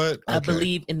 you know what? Okay. I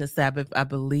believe in the Sabbath. I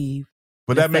believe.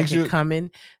 But that makes you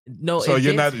coming. No, so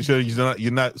you're not.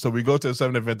 So we go to a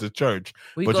Seventh Adventist church,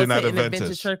 but you're not a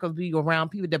Adventist church because we around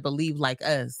people that believe like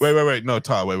us. Wait. No,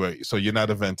 Todd. Wait. So you're not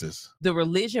a Adventist. The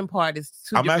religion part is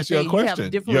two. I'm asking you a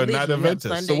question. You're not a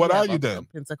Adventist. So what are you then?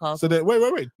 Pentecostal. So then,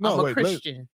 wait. No, I'm a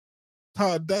Christian.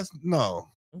 Todd, that's no.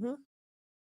 Mm-hmm.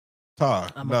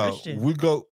 Todd, I'm a Christian. We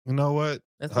go. You know what?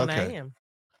 That's what I am.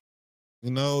 You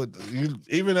know,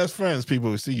 even as friends,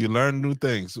 people see you learn new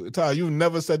things. Todd, you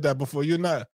never said that before. You're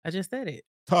not. I just said it.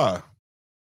 Todd.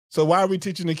 So why are we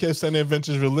teaching the kids Seventh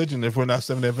Adventist religion if we're not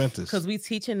Seventh Adventists? Because we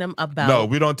teaching them about. No,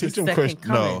 we don't teach them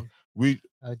Christian. No, we.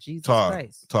 Jesus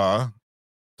Christ. Todd.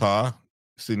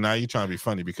 See, now you're trying to be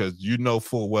funny because you know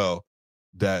full well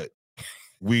that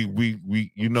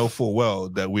you know full well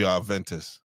that we are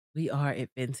Adventists. We are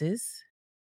Adventists.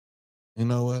 You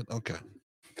know what? Okay.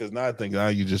 Because now I think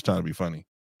you're just trying to be funny,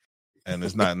 and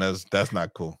it's not. That's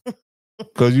not cool.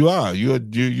 Because you are. You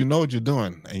know what you're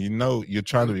doing, and you know you're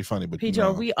trying to be funny. But Pedro,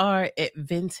 you know. We are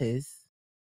Adventists,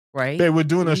 right? Hey, we're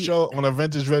doing a show on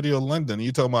Adventist Radio London.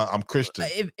 You talking about I'm Christian?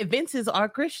 Adventists are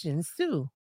Christians too.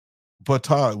 But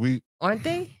Todd, aren't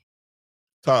they?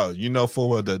 Todd, you know full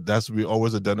well that we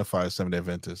always identify as Seventh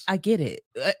Adventists. I get it.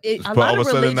 A lot of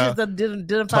religions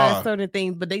identify as certain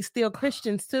things, but they still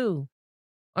Christians too,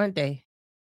 aren't they?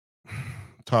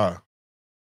 Todd,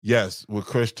 yes, we're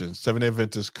Christians, Seventh-day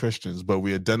Adventist Christians, but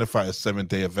we identify as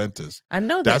Seventh-day Adventists. I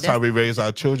know that's how we raise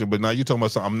our children. But now you're talking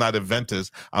about I'm not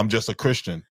Adventist, I'm just a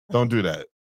Christian. Don't do that.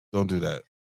 Don't do that.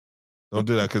 Don't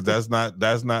do that because that's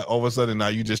not all of a sudden now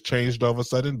you just changed all of a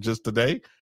sudden just today.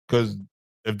 Because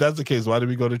if that's the case, why did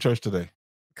we go to church today?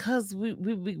 Because we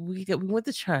went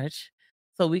to church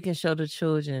so we can show the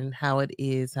children how it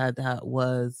is, how it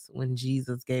was when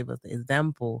Jesus gave us the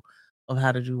example of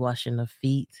how to do washing of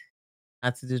feet,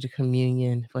 how to do the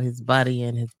communion for his body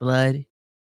and his blood.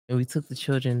 And we took the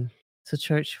children to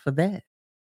church for that.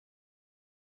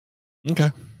 Okay.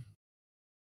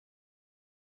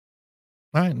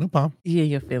 All right, no problem. Yeah,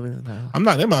 your feelings now. I'm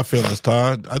not in my feelings,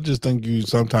 Todd. I just think you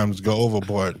sometimes go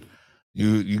overboard.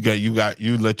 You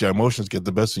let your emotions get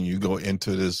the best of you. You go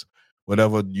into this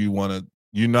whatever you want to.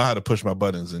 You know how to push my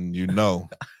buttons, and you know.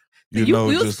 You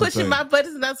was pushing my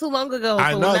buttons not too long ago.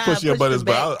 I know I was pushing your buttons,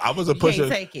 but I wasn't pushing.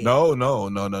 Take it. No.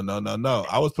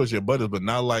 I was pushing your buttons, but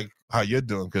not like how you're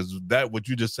doing, because that what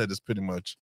you just said is pretty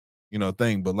much,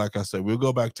 thing. But like I said, we'll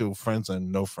go back to friends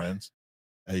and no friends.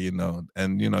 You're not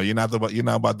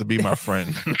about to be my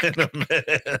friend.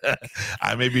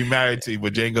 I may be married to you,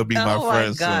 but you ain't gonna be my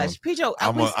friend. Oh my gosh, Pedro,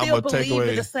 we still believe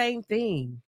in the same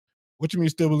thing. What you mean,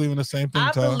 still believe in the same thing?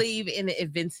 I believe in the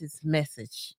Adventist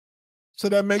message. So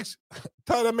that makes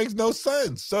no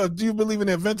sense. So do you believe in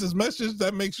the Adventist message?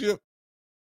 That makes you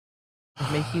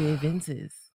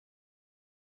Adventist.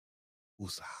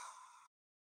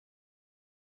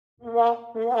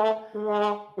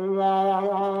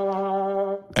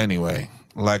 Anyway,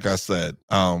 like I said,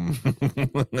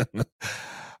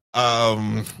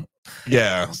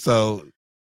 yeah. So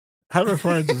having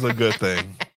friends is a good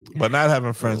thing, but not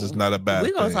having friends is not a bad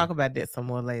thing. We're gonna talk about that some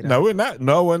more later. No, we're not.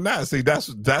 No, we're not. See, that's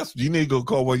you need to go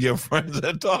call one of your friends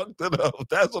and talk to them.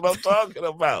 That's what I'm talking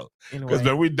about. Because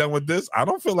when we're done with this, I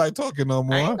don't feel like talking no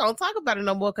more. I ain't gonna talk about it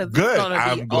no more because it's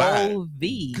gonna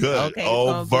be OV. Good. Okay,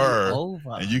 over.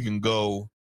 And you can go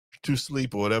to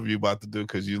sleep or whatever you're about to do,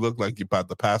 because you look like you're about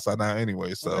to pass out now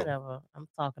anyway. So whatever. I'm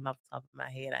talking off the top of my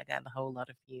head. I got a whole lot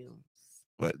of fumes.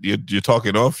 But you're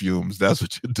talking off fumes. That's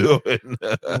what you're doing.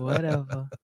 Whatever.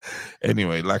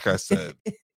 Anyway, like I said,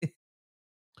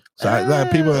 so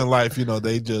people in life,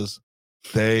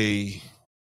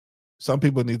 some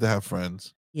people need to have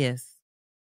friends. Yes.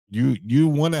 You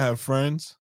want to have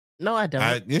friends? No, I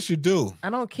don't. Yes, you do. I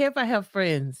don't care if I have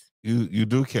friends. You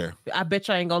do care. I bet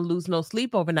you I ain't gonna lose no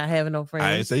sleep over not having no friends.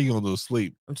 I didn't say you're gonna lose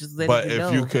sleep. I'm just letting but you if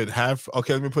know. you could have,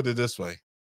 okay, let me put it this way: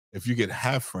 if you could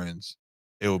have friends,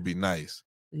 it would be nice.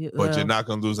 But you're not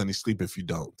gonna lose any sleep if you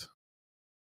don't.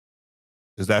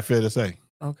 Is that fair to say?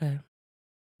 Okay.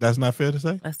 That's not fair to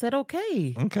say? I said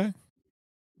okay. Okay.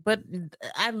 But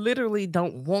I literally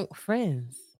don't want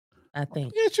friends, I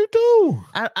think. Yes, you do.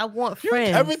 I want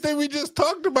friends. Everything we just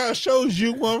talked about shows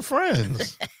you want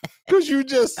friends. Because you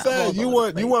just said you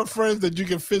want friends that you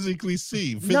can physically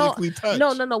see, physically touch.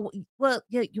 No. Well,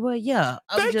 yeah.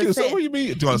 Thank you. So what do you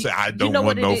mean? Do you want to say I don't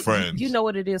want no friends? You know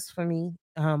what it is for me?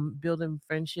 Building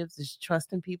friendships is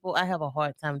trusting people. I have a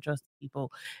hard time trusting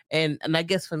people, and I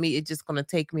guess for me, it's just gonna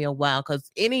take me a while, because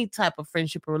any type of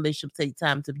friendship or relationship take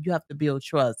time you have to build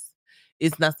trust.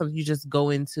 It's not something you just go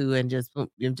into and just be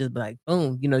like,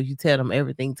 boom, you tell them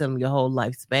everything, tell them your whole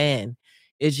lifespan.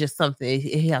 It's just something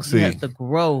you have to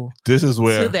grow. This is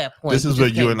where to that point. This is where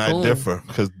you and I differ,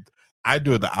 because I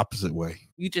do it the opposite way.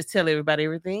 You just tell everybody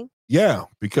everything? Yeah,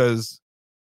 because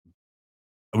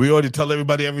we already tell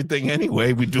everybody everything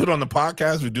anyway. We do it on the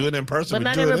podcast. We do it in person. But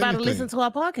not everybody listens to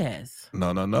our podcast.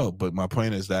 No. But my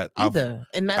point is that and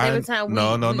not every time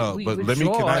we But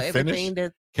can I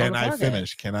finish? Can I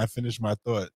finish? Can I finish my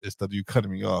thought instead of you cutting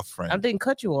me off, friend? I didn't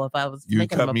cut you off. I was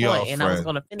making my point, and I was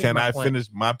going to finish. Can I finish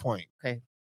my point? Okay.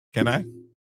 Can I?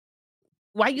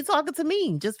 Why are you talking to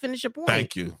me? Just finish your point.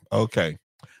 Thank you. Okay.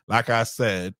 Like I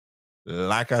said, again,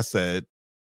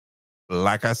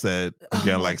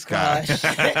 like Sky.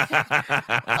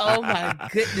 Oh my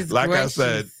goodness. Like gracious.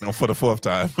 I said, for the fourth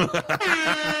time,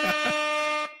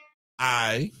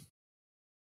 I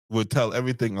would tell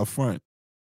everything up front,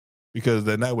 because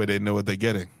then that way they know what they're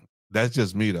getting. That's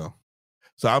just me though.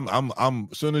 So I'm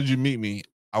as soon as you meet me,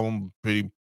 I won't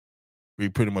be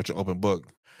pretty much an open book.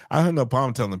 I have no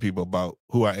problem telling people about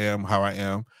who I am, how I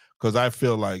am, because I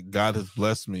feel like God has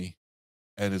blessed me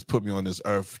and has put me on this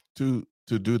earth to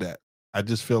do that. I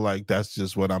just feel like that's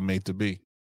just what I'm made to be.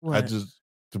 What? To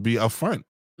be upfront,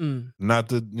 not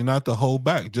to hold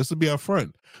back, just to be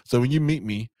upfront. So when you meet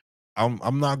me,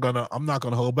 I'm not gonna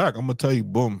hold back. I'm gonna tell you,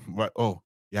 boom, right? Oh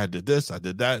yeah, I did this, I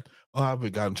did that. Oh, I've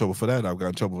got in trouble for that. I've got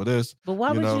in trouble for this. But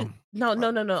why would you? No.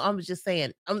 I'm just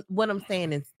saying. What I'm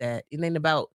saying is that it ain't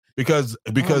about because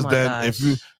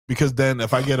then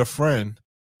if I get a friend,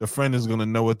 the friend is gonna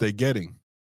know what they're getting.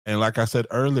 And like I said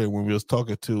earlier, when we was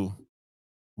talking to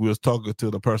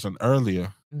the person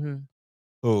earlier,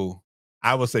 who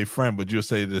I would say friend, but you'll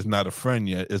say it's not a friend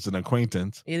yet; it's an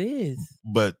acquaintance. It is.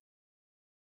 But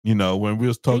when we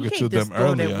was talking to them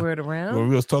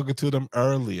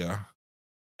earlier,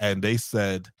 and they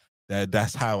said that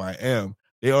that's how I am,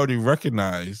 they already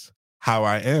recognize how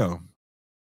I am.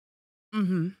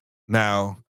 Mm-hmm.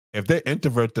 Now, if they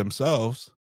introvert themselves,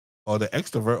 or the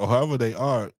extrovert or however they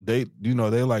are, they're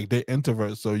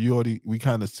introverts. So we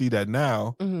kind of see that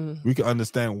now. Mhm. We can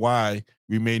understand why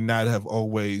we may not have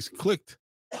always clicked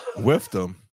with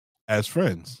them as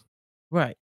friends.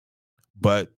 Right.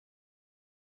 But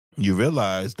you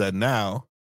realize that now,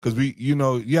 because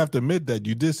you have to admit that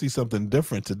you did see something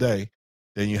different today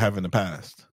than you have in the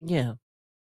past. Yeah.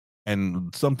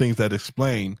 And some things that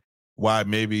explain why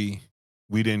maybe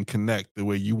we didn't connect the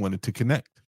way you wanted to connect.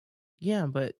 Yeah,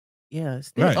 but yeah, it's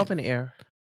still Right. up in the air.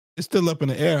 It's still up in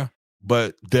the air,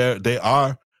 but they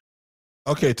are.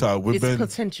 Okay, Todd, It's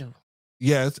potential.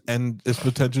 Yes, and it's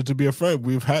potential to be a friend.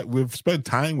 We've spent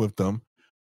time with them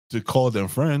to call them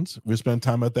friends. We spent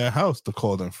time at their house to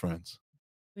call them friends.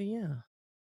 But yeah.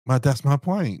 That's my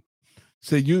point.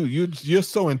 So you're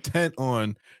so intent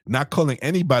on not calling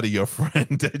anybody your friend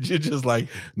that you're just like,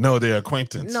 no, they're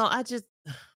acquaintance. No, I just.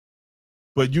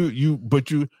 But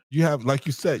you have, like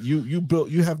you said,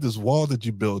 you have this wall that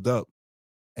you build up,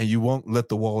 and you won't let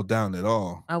the wall down at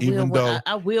all. I will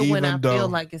when I feel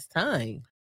like it's time.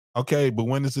 Okay, but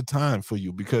when is it time for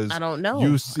you? Because I don't know.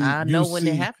 I know when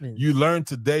it happens. You learned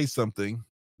today something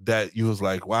that you was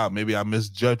like, wow, maybe I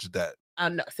misjudged that. I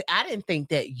know. See, I didn't think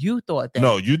that you thought that.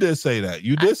 No, you did say that.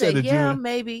 You did say that. Yeah,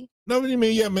 maybe. No, what do you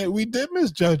mean? Yeah, man, we did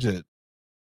misjudge it.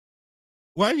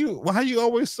 Why you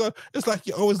always so? It's like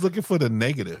you're always looking for the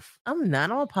negative. I'm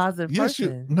not a positive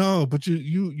person. But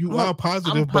you are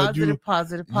positive. I'm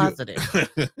positive, positive.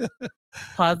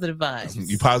 Positive vibes.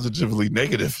 You positively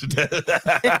negative.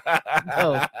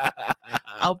 No,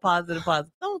 I'm positive.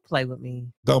 Don't play with me.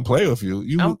 Don't play with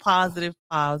you. I'm positive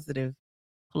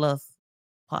plus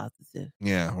positive.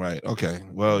 Yeah, right. Okay.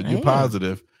 Well, you're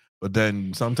positive, but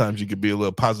then sometimes you could be a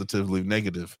little positively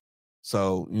negative.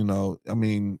 So, I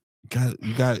mean,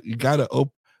 you gotta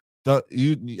open. I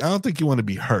don't think you want to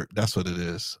be hurt. That's what it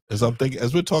is. As I'm thinking,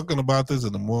 as we're talking about this,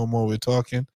 and the more and more we're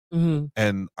talking,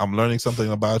 and I'm learning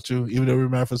something about you. Even though we're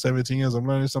married for 17 years, I'm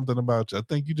learning something about you. I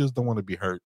think you just don't want to be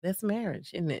hurt. That's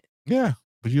marriage, isn't it? Yeah,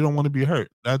 but you don't want to be hurt.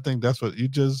 I think that's what you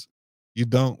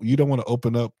don't want to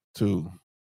open up to.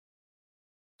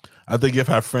 I think you've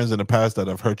had friends in the past that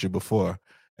have hurt you before,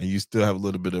 and you still have a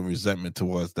little bit of resentment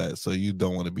towards that. So you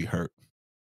don't want to be hurt.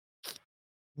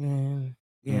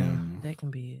 That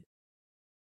can be it.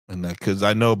 And that, because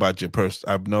I know about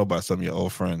I know about some of your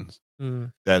old friends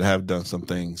that have done some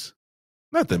things,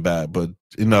 nothing bad, but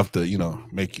enough to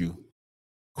make you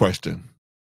question.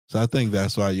 So I think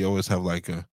that's why you always have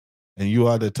and you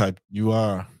are the type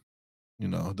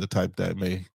the type that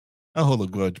may not hold a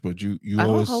grudge, but you I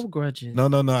always don't hold grudges. No,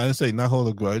 I didn't say not hold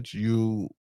a grudge. You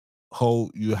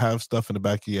have stuff in the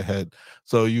back of your head.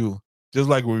 So you, just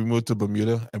like when we moved to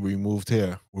Bermuda and we moved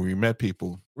here, when we met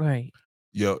people, right?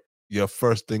 Your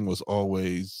first thing was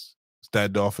always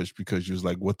standoffish because you was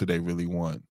like, what do they really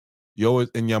want? You always,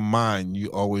 in your mind, you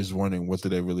always wondering, what do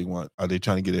they really want? Are they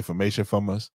trying to get information from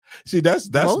us? See, that's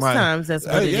most times that's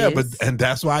what it is. And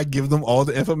that's why I give them all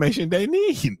the information they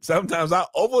need. Sometimes I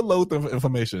overload the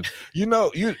information.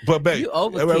 But babe, you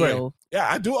overkill. Right. Yeah,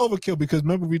 I do overkill because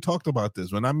remember we talked about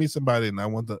this. When I meet somebody and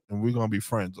and we're gonna be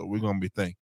friends or we're gonna be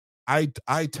thing, I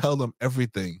tell them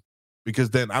everything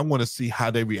because then I want to see how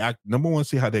they react. Number one,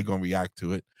 see how they're gonna react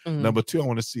to it. Number two, I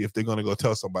want to see if they're gonna go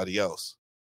tell somebody else.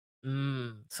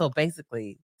 So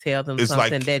basically, tell them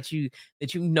something that you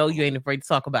you ain't afraid to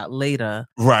talk about later,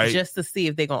 right? Just to see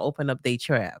if they're gonna open up their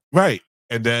trap, right?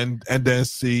 And then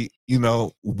see,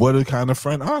 what kind of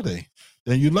friend are they?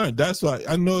 Then you learn. That's why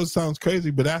I know it sounds crazy,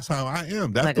 but that's how I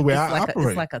am. That's the way I operate.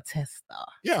 It's like a tester.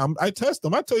 Yeah, I test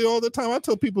them. I tell you all the time. I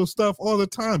tell people stuff all the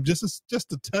time just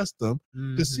to test them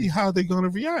to see how they're gonna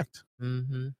react.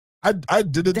 I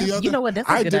did it the other. You know what? That's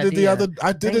a I good did it idea.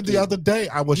 I did it the other day.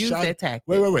 I was Use that tactic.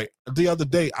 Wait. The other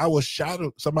day I was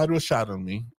shadowed. Somebody was shadowing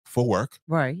me for work.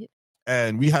 Right.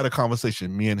 And we had a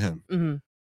conversation, me and him.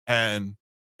 And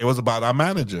it was about our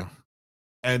manager.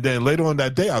 And then later on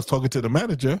that day, I was talking to the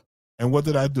manager. And what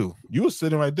did I do? You were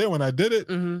sitting right there when I did it.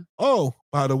 Oh,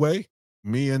 by the way,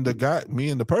 me and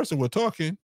the person were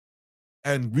talking,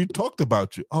 and we talked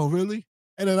about you. Oh, really?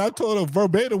 And then I told her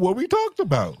verbatim what we talked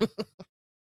about.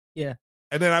 Yeah.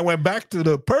 And then I went back to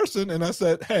the person and I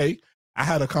said, hey, I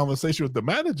had a conversation with the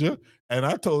manager and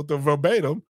I told them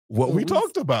verbatim what we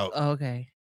talked about. Okay.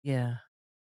 Yeah.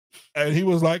 And he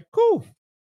was like, cool.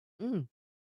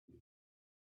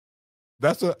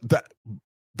 That's what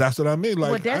I mean.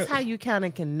 Like, well, that's how you kind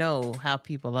of can know how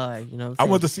people are, I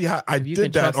want to see how I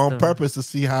did that on purpose to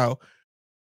see how,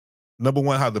 number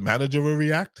one, how the manager will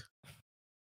react.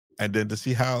 And then to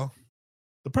see how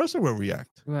the person will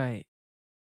react. Right.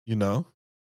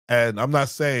 And I'm not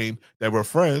saying that we're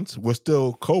friends. We're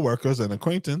still co-workers and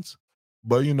acquaintance,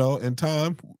 But in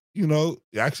time, it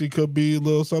actually could be a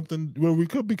little something where we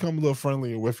could become a little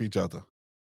friendlier with each other.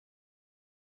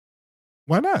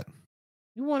 Why not?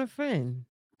 You want a friend.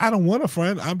 I don't want a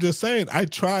friend. I'm just saying. I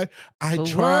try. But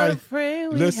what a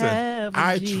friend we Listen, have in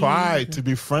I try Jesus. to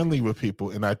be friendly with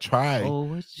people, and I try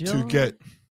to get.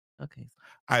 Okay.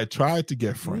 I try to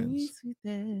get friends,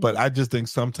 but I just think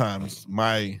sometimes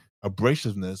my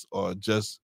abrasiveness or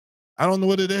just I don't know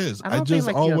what it is. I don't just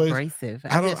think like always you're abrasive.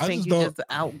 I just think you're just an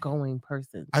outgoing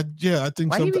person. I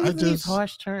think Why do you sometimes use these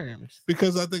harsh terms?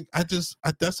 Because I think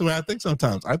that's the way I think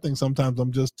sometimes. I think sometimes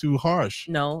I'm just too harsh.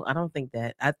 No, I don't think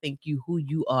that. I think who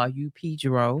you are, you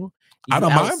Pedro. I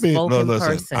don't mind being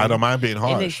person. I don't mind being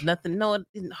harsh. And it's nothing. No,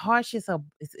 harsh is a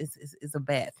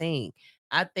bad thing.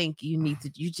 I think you need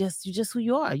to. You just who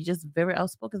you are. You just very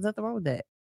outspoken. There's nothing wrong with that.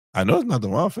 I know there's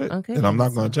nothing wrong with it, okay, and I'm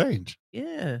not going to change.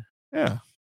 Yeah.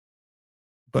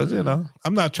 But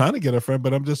I'm not trying to get a friend,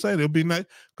 but I'm just saying it'd be nice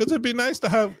because it'd be nice to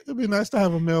have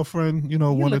a male friend. You're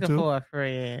one or two. Looking for a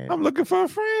friend. I'm looking for a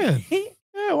friend.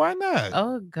 Yeah, why not?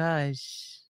 Oh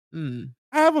gosh. I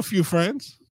have a few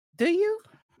friends. Do you?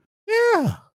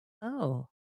 Yeah. Oh.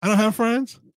 I don't have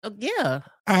friends. Oh, yeah.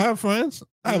 I have friends.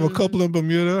 I have a couple in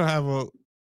Bermuda. I have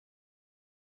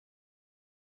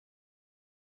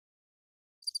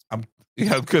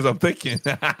because I'm thinking.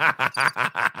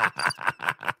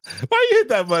 Why you hit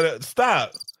that button?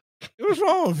 Stop. What's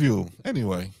wrong with you?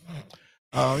 Anyway.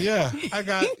 I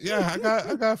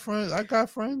got friends. I got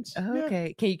friends. Okay.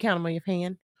 Yeah. Can you count them on your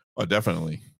hand? Oh,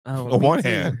 definitely. Oh, on one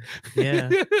hand. Yeah.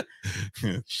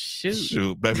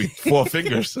 Shoot, baby. 4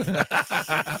 fingers.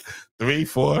 3,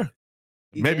 4,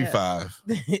 maybe 5.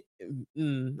 I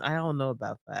don't know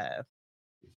about 5.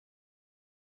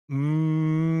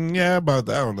 Yeah, about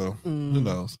that. I don't know. Who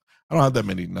knows? I don't have that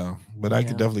many now, but I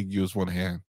could definitely use one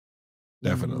hand.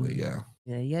 Definitely, yeah.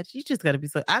 Yeah. You just got to be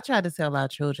so. I try to tell our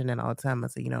children that all the time. I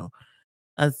say,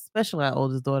 especially our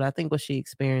oldest daughter. I think what she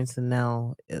experiencing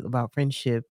now about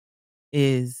friendship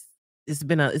is it's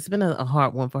been a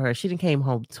hard one for her. She done came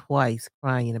home twice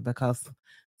crying because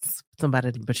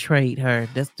somebody betrayed her.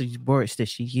 That's the words that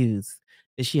she used.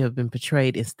 That she have been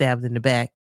betrayed and stabbed in the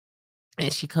back.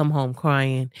 And she come home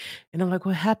crying. And I'm like,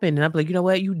 what happened? And I'm like, you know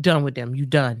what? You done with them. You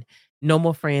done. No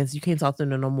more friends. You can't talk to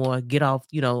them no more. Get off,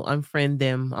 unfriend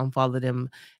them, unfollow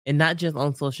them. And not just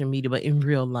on social media, but in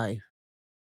real life.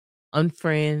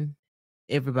 Unfriend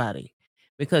everybody.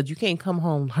 Because you can't come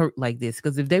home hurt like this.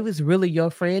 Because if they was really your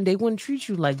friend, they wouldn't treat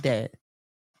you like that.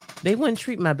 They wouldn't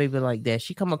treat my baby like that.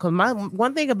 She come up because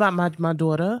one thing about my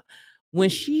daughter, when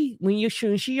she your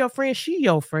friend, she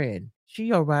your friend. She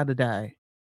your ride or die.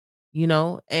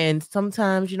 And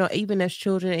sometimes, even as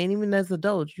children and even as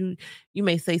adults, you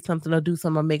may say something or do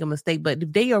something or make a mistake, but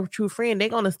if they are a true friend, they're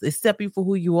going to accept you for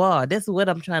who you are. That's what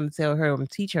I'm trying to tell her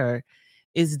and teach her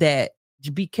is that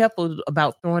be careful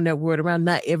about throwing that word around.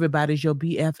 Not everybody's your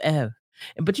BFF.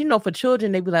 But, for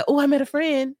children, they be like, oh, I met a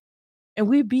friend and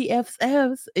we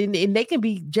BFFs and they can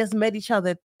be just met each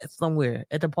other somewhere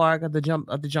at the park or the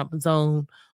jumping zone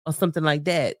or something like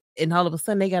that. And all of a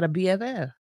sudden they got a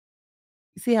BFF.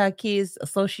 You see how kids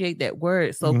associate that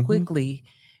word so quickly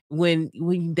when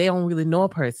they don't really know a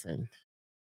person.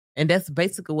 And that's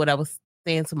basically what I was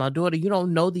saying to my daughter. You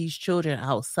don't know these children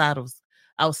outside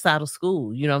of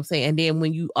school. You know what I'm saying? And then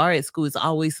when you are at school, it's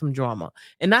always some drama.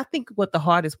 And I think what the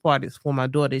hardest part is for my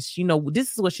daughter is,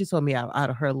 this is what she told me out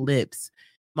of her lips,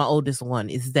 my oldest one,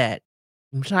 is that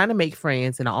I'm trying to make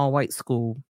friends in an all-white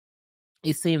school.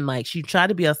 It seemed like she tried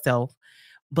to be herself,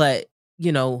 but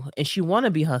and she want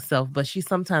to be herself, but she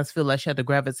sometimes feel like she had to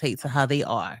gravitate to how they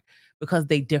are because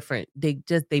they different. They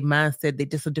mindset, they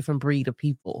just a different breed of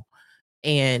people.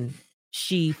 And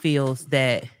she feels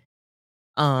that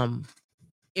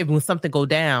if when something go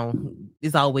down,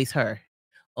 it's always her.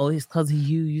 Oh, it's because of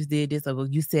you did this, or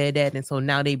you said that. And so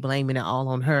now they blaming it all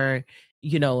on her,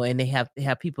 and they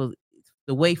have people,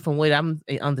 the way from what I'm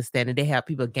understanding, they have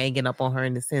people ganging up on her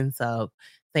in the sense of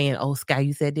saying, oh, Sky,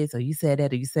 you said this, or you said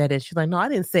that, or you said that. She's like, no, I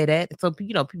didn't say that. So,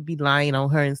 people be lying on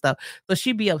her and stuff. So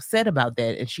she'd be upset about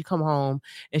that. And she come home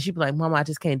and she'd be like, Mama, I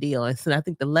just can't deal. And so I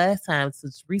think the last time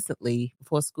since recently,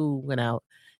 before school went out,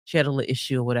 she had a little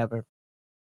issue or whatever.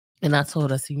 And I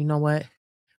told her, so you know what?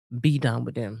 Be done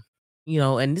with them.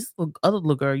 And this other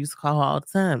little girl used to call her all the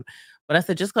time. But I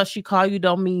said, just because she call you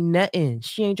don't mean nothing.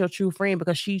 She ain't your true friend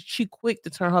because she quick to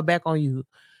turn her back on you.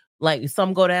 Like if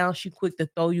something go down, she quick to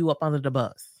throw you up under the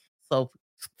bus. So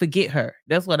forget her.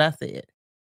 That's what I said.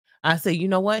 I said, you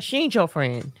know what? She ain't your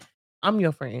friend. I'm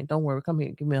your friend. Don't worry. Come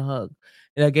here. Give me a hug.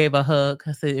 And I gave her a hug.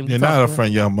 I said, you're not a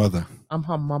friend. You're a mother. I'm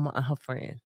her mama and her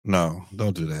friend. No,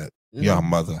 don't do that. You're a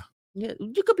mother. Yeah,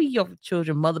 you could be your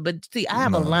children's mother, but see, I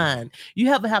have a line. You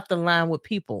have to line with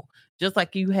people, just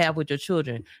like you have with your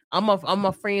children. I'm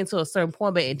a friend to a certain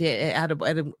point, but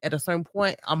then at a certain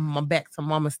point, I'm back to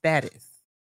mama status.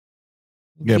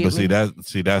 Yeah, but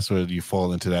that's where you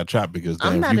fall into that trap, because then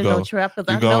I'm if not you in go, no trap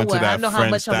because you I go know into what I that know how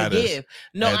friend much I'm gonna status, give.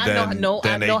 No, and I then know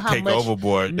they how take much.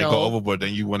 overboard. They go No, overboard.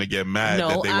 Then you want to get mad that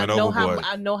no, they I went know overboard.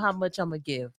 I know how much I'm gonna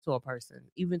give to a person,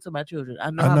 even to my children.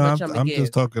 I know I how know. much I'm gonna give. I'm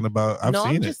just talking about. I've No,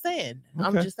 seen I'm it. just saying. Okay.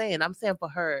 I'm just saying. I'm saying for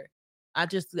her. I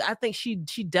think she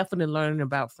definitely learning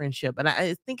about friendship, and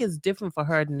I think it's different for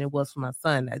her than it was for my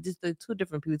son. They're two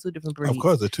different people, two different breeds. Of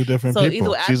course, they're two different So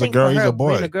people. either She's I a think girl. for He's her, a boy.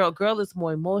 being a girl is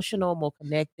more emotional, more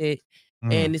connected,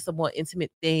 and it's a more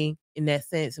intimate thing in that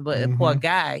sense. But for a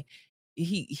guy,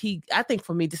 he I think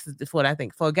for me, this is what I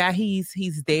think. For a guy,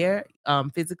 he's there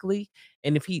physically,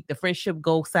 and if the friendship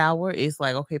goes sour, it's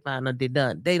like, okay, fine, they're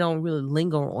done. They don't really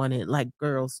linger on it like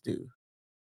girls do.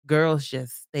 Girls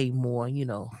just stay more,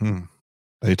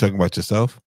 Are you talking about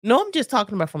yourself? No, I'm just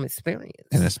talking about from experience.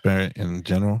 And experience in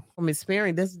general? From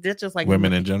experience. That's just like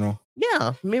women in general?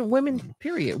 Yeah, women,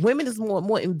 period. Women is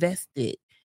more invested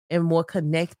and more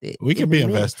connected. We can be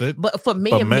invested. But for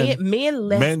men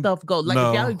let stuff go.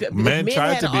 Like if men men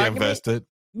tried had to an be argument, invested.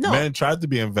 No. Men tried to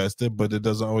be invested, but it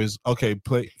doesn't always. Okay,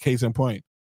 case in point.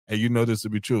 And you know this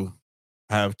to be true.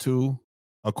 I have two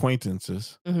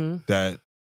acquaintances that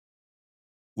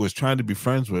was trying to be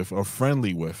friends with or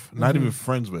friendly with, not even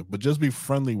friends with, but just be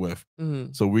friendly with,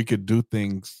 so we could do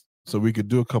things, so we could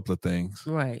do a couple of things.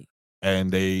 Right.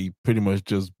 And they pretty much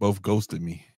just both ghosted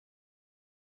me.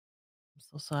 I'm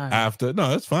so sorry.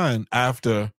 It's fine.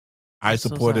 After I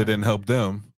supported and helped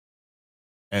them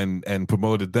and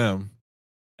promoted them,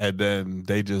 and then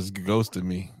they just ghosted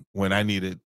me when I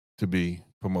needed to be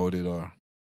promoted, or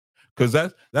because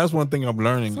that's one thing I'm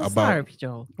learning about. Sorry,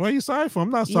 Joe. What are you sorry for? I'm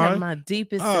not sorry. You have my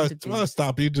deepest sympathy. Well,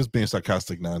 stop. You're just being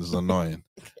sarcastic now. It's annoying.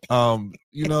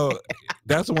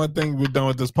 That's one thing we're done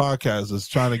with this podcast is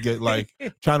trying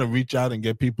to reach out and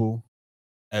get people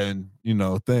and,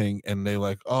 thing. And they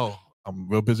like, oh, I'm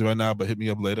real busy right now, but hit me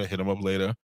up later, hit them up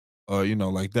later. Or,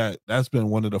 like that. That's been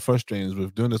one of the frustrations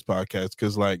with doing this podcast.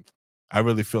 Cause I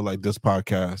really feel like this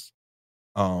podcast,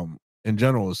 in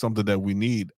general, is something that we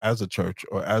need as a church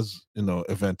or as,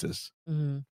 Adventists,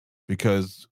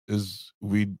 because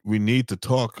we need to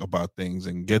talk about things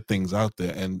and get things out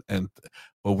there.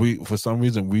 But for some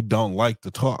reason, we don't like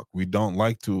to talk. We don't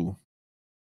like to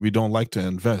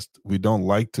invest. We don't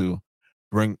like to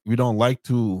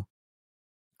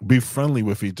be friendly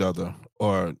with each other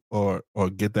or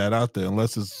get that out there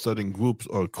unless it's certain groups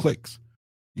or cliques.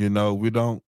 We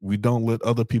don't let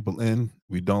other people in.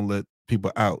 We don't let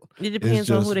people out. It depends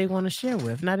on who they want to share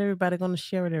with. Not everybody going to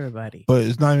share with everybody. But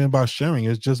it's not even about sharing.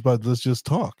 It's just about, let's just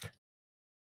talk.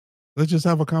 Let's just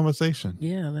have a conversation.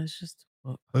 Yeah, let's just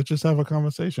have a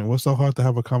conversation. What's so hard to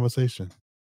have a conversation?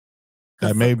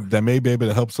 That may be able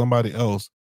to help somebody else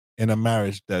in a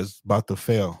marriage that's about to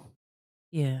fail.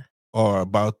 Yeah. Or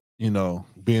about,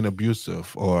 being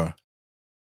abusive, or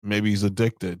maybe he's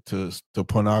addicted to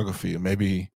pornography, or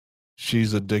maybe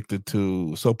she's addicted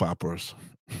to soap operas.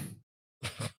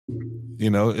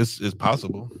 It's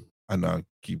possible. I know I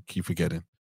keep forgetting.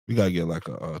 We gotta get like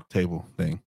a table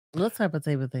thing. What type of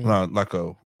table thing? Like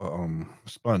a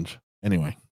sponge.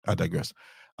 Anyway, I digress.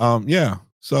 Yeah.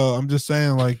 So I'm just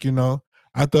saying, I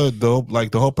thought the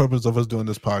whole purpose of us doing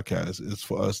this podcast is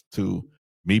for us to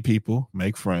meet people,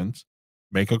 make friends,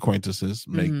 make acquaintances,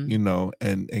 make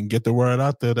and get the word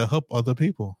out there to help other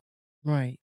people.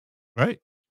 Right. Right.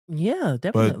 Yeah,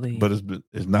 definitely. But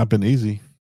it's not been easy.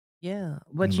 Yeah,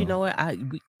 but you know what? At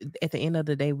the end of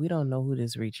the day, we don't know who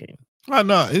this reaching. I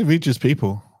know it reaches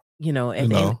people.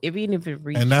 Even if it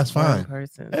reaches, and that's fine.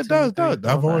 Person, it does.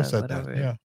 I've always said whatever,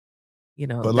 that.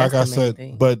 Yeah. But like I said,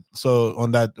 so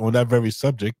on that very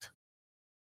subject,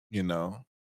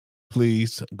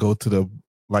 please go to the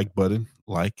like button,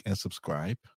 like and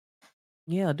subscribe.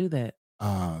 Yeah, do that.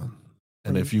 And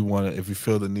if you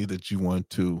feel the need that you want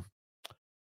to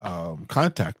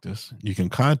contact us, you can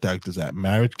contact us at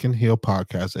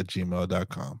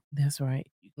marriagecanhealpodcast@gmail.com. That's right.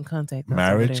 You can contact us.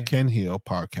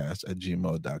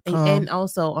 marriagecanhealpodcast@gmail.com. And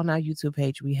also on our YouTube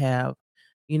page, we have,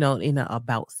 in the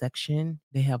about section,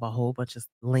 they have a whole bunch of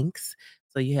links.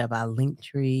 So you have our link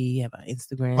tree, you have our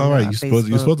Instagram. All right, you're supposed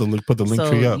to put the link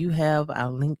tree up. You have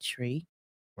our link tree.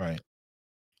 Right.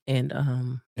 And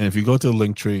if you go to the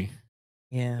link tree,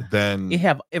 then you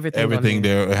have everything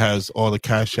there. It has all the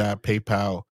Cash App,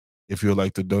 PayPal, if you would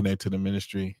like to donate to the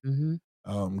ministry.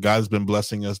 God's been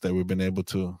blessing us that we've been able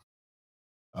to,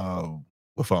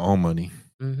 with our own money,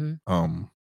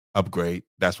 upgrade.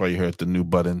 That's why you heard the new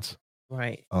buttons.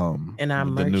 Right. And I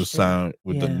with the new merged in. sound,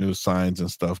 with the new signs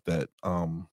and stuff that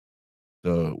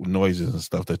the noises and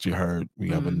stuff that you heard. We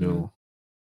have a new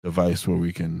device where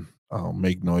we can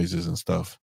make noises and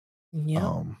stuff.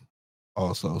 Yeah.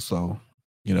 Also, so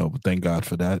but thank God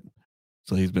for that.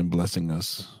 So He's been blessing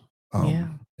us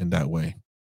in that way.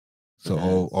 So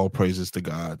all praises to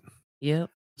God. Yep.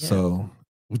 So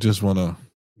we just wanna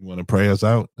pray us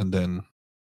out, and then,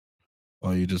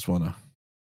 or you just wanna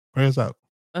pray us out.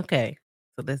 Okay.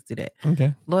 So let's do that.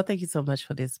 Okay. Lord, thank you so much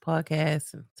for this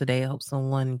podcast. And today, I hope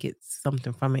someone gets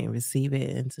something from it and receive it,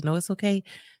 and to know it's okay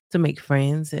to make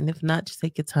friends. And if not, just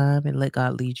take your time and let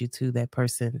God lead you to that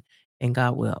person. And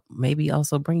God will maybe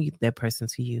also bring you that person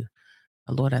to you.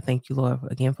 Lord, I thank you, Lord,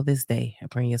 again for this day. I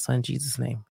pray in your son, Jesus'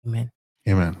 name. Amen.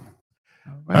 Amen.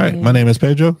 All All right. My name is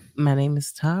Pedro. My name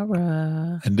is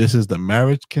Tara. And this is the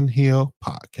Marriage Can Heal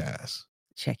podcast.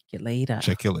 Check you later.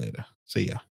 See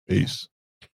ya. Peace.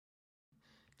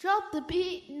 Drop the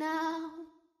beat now.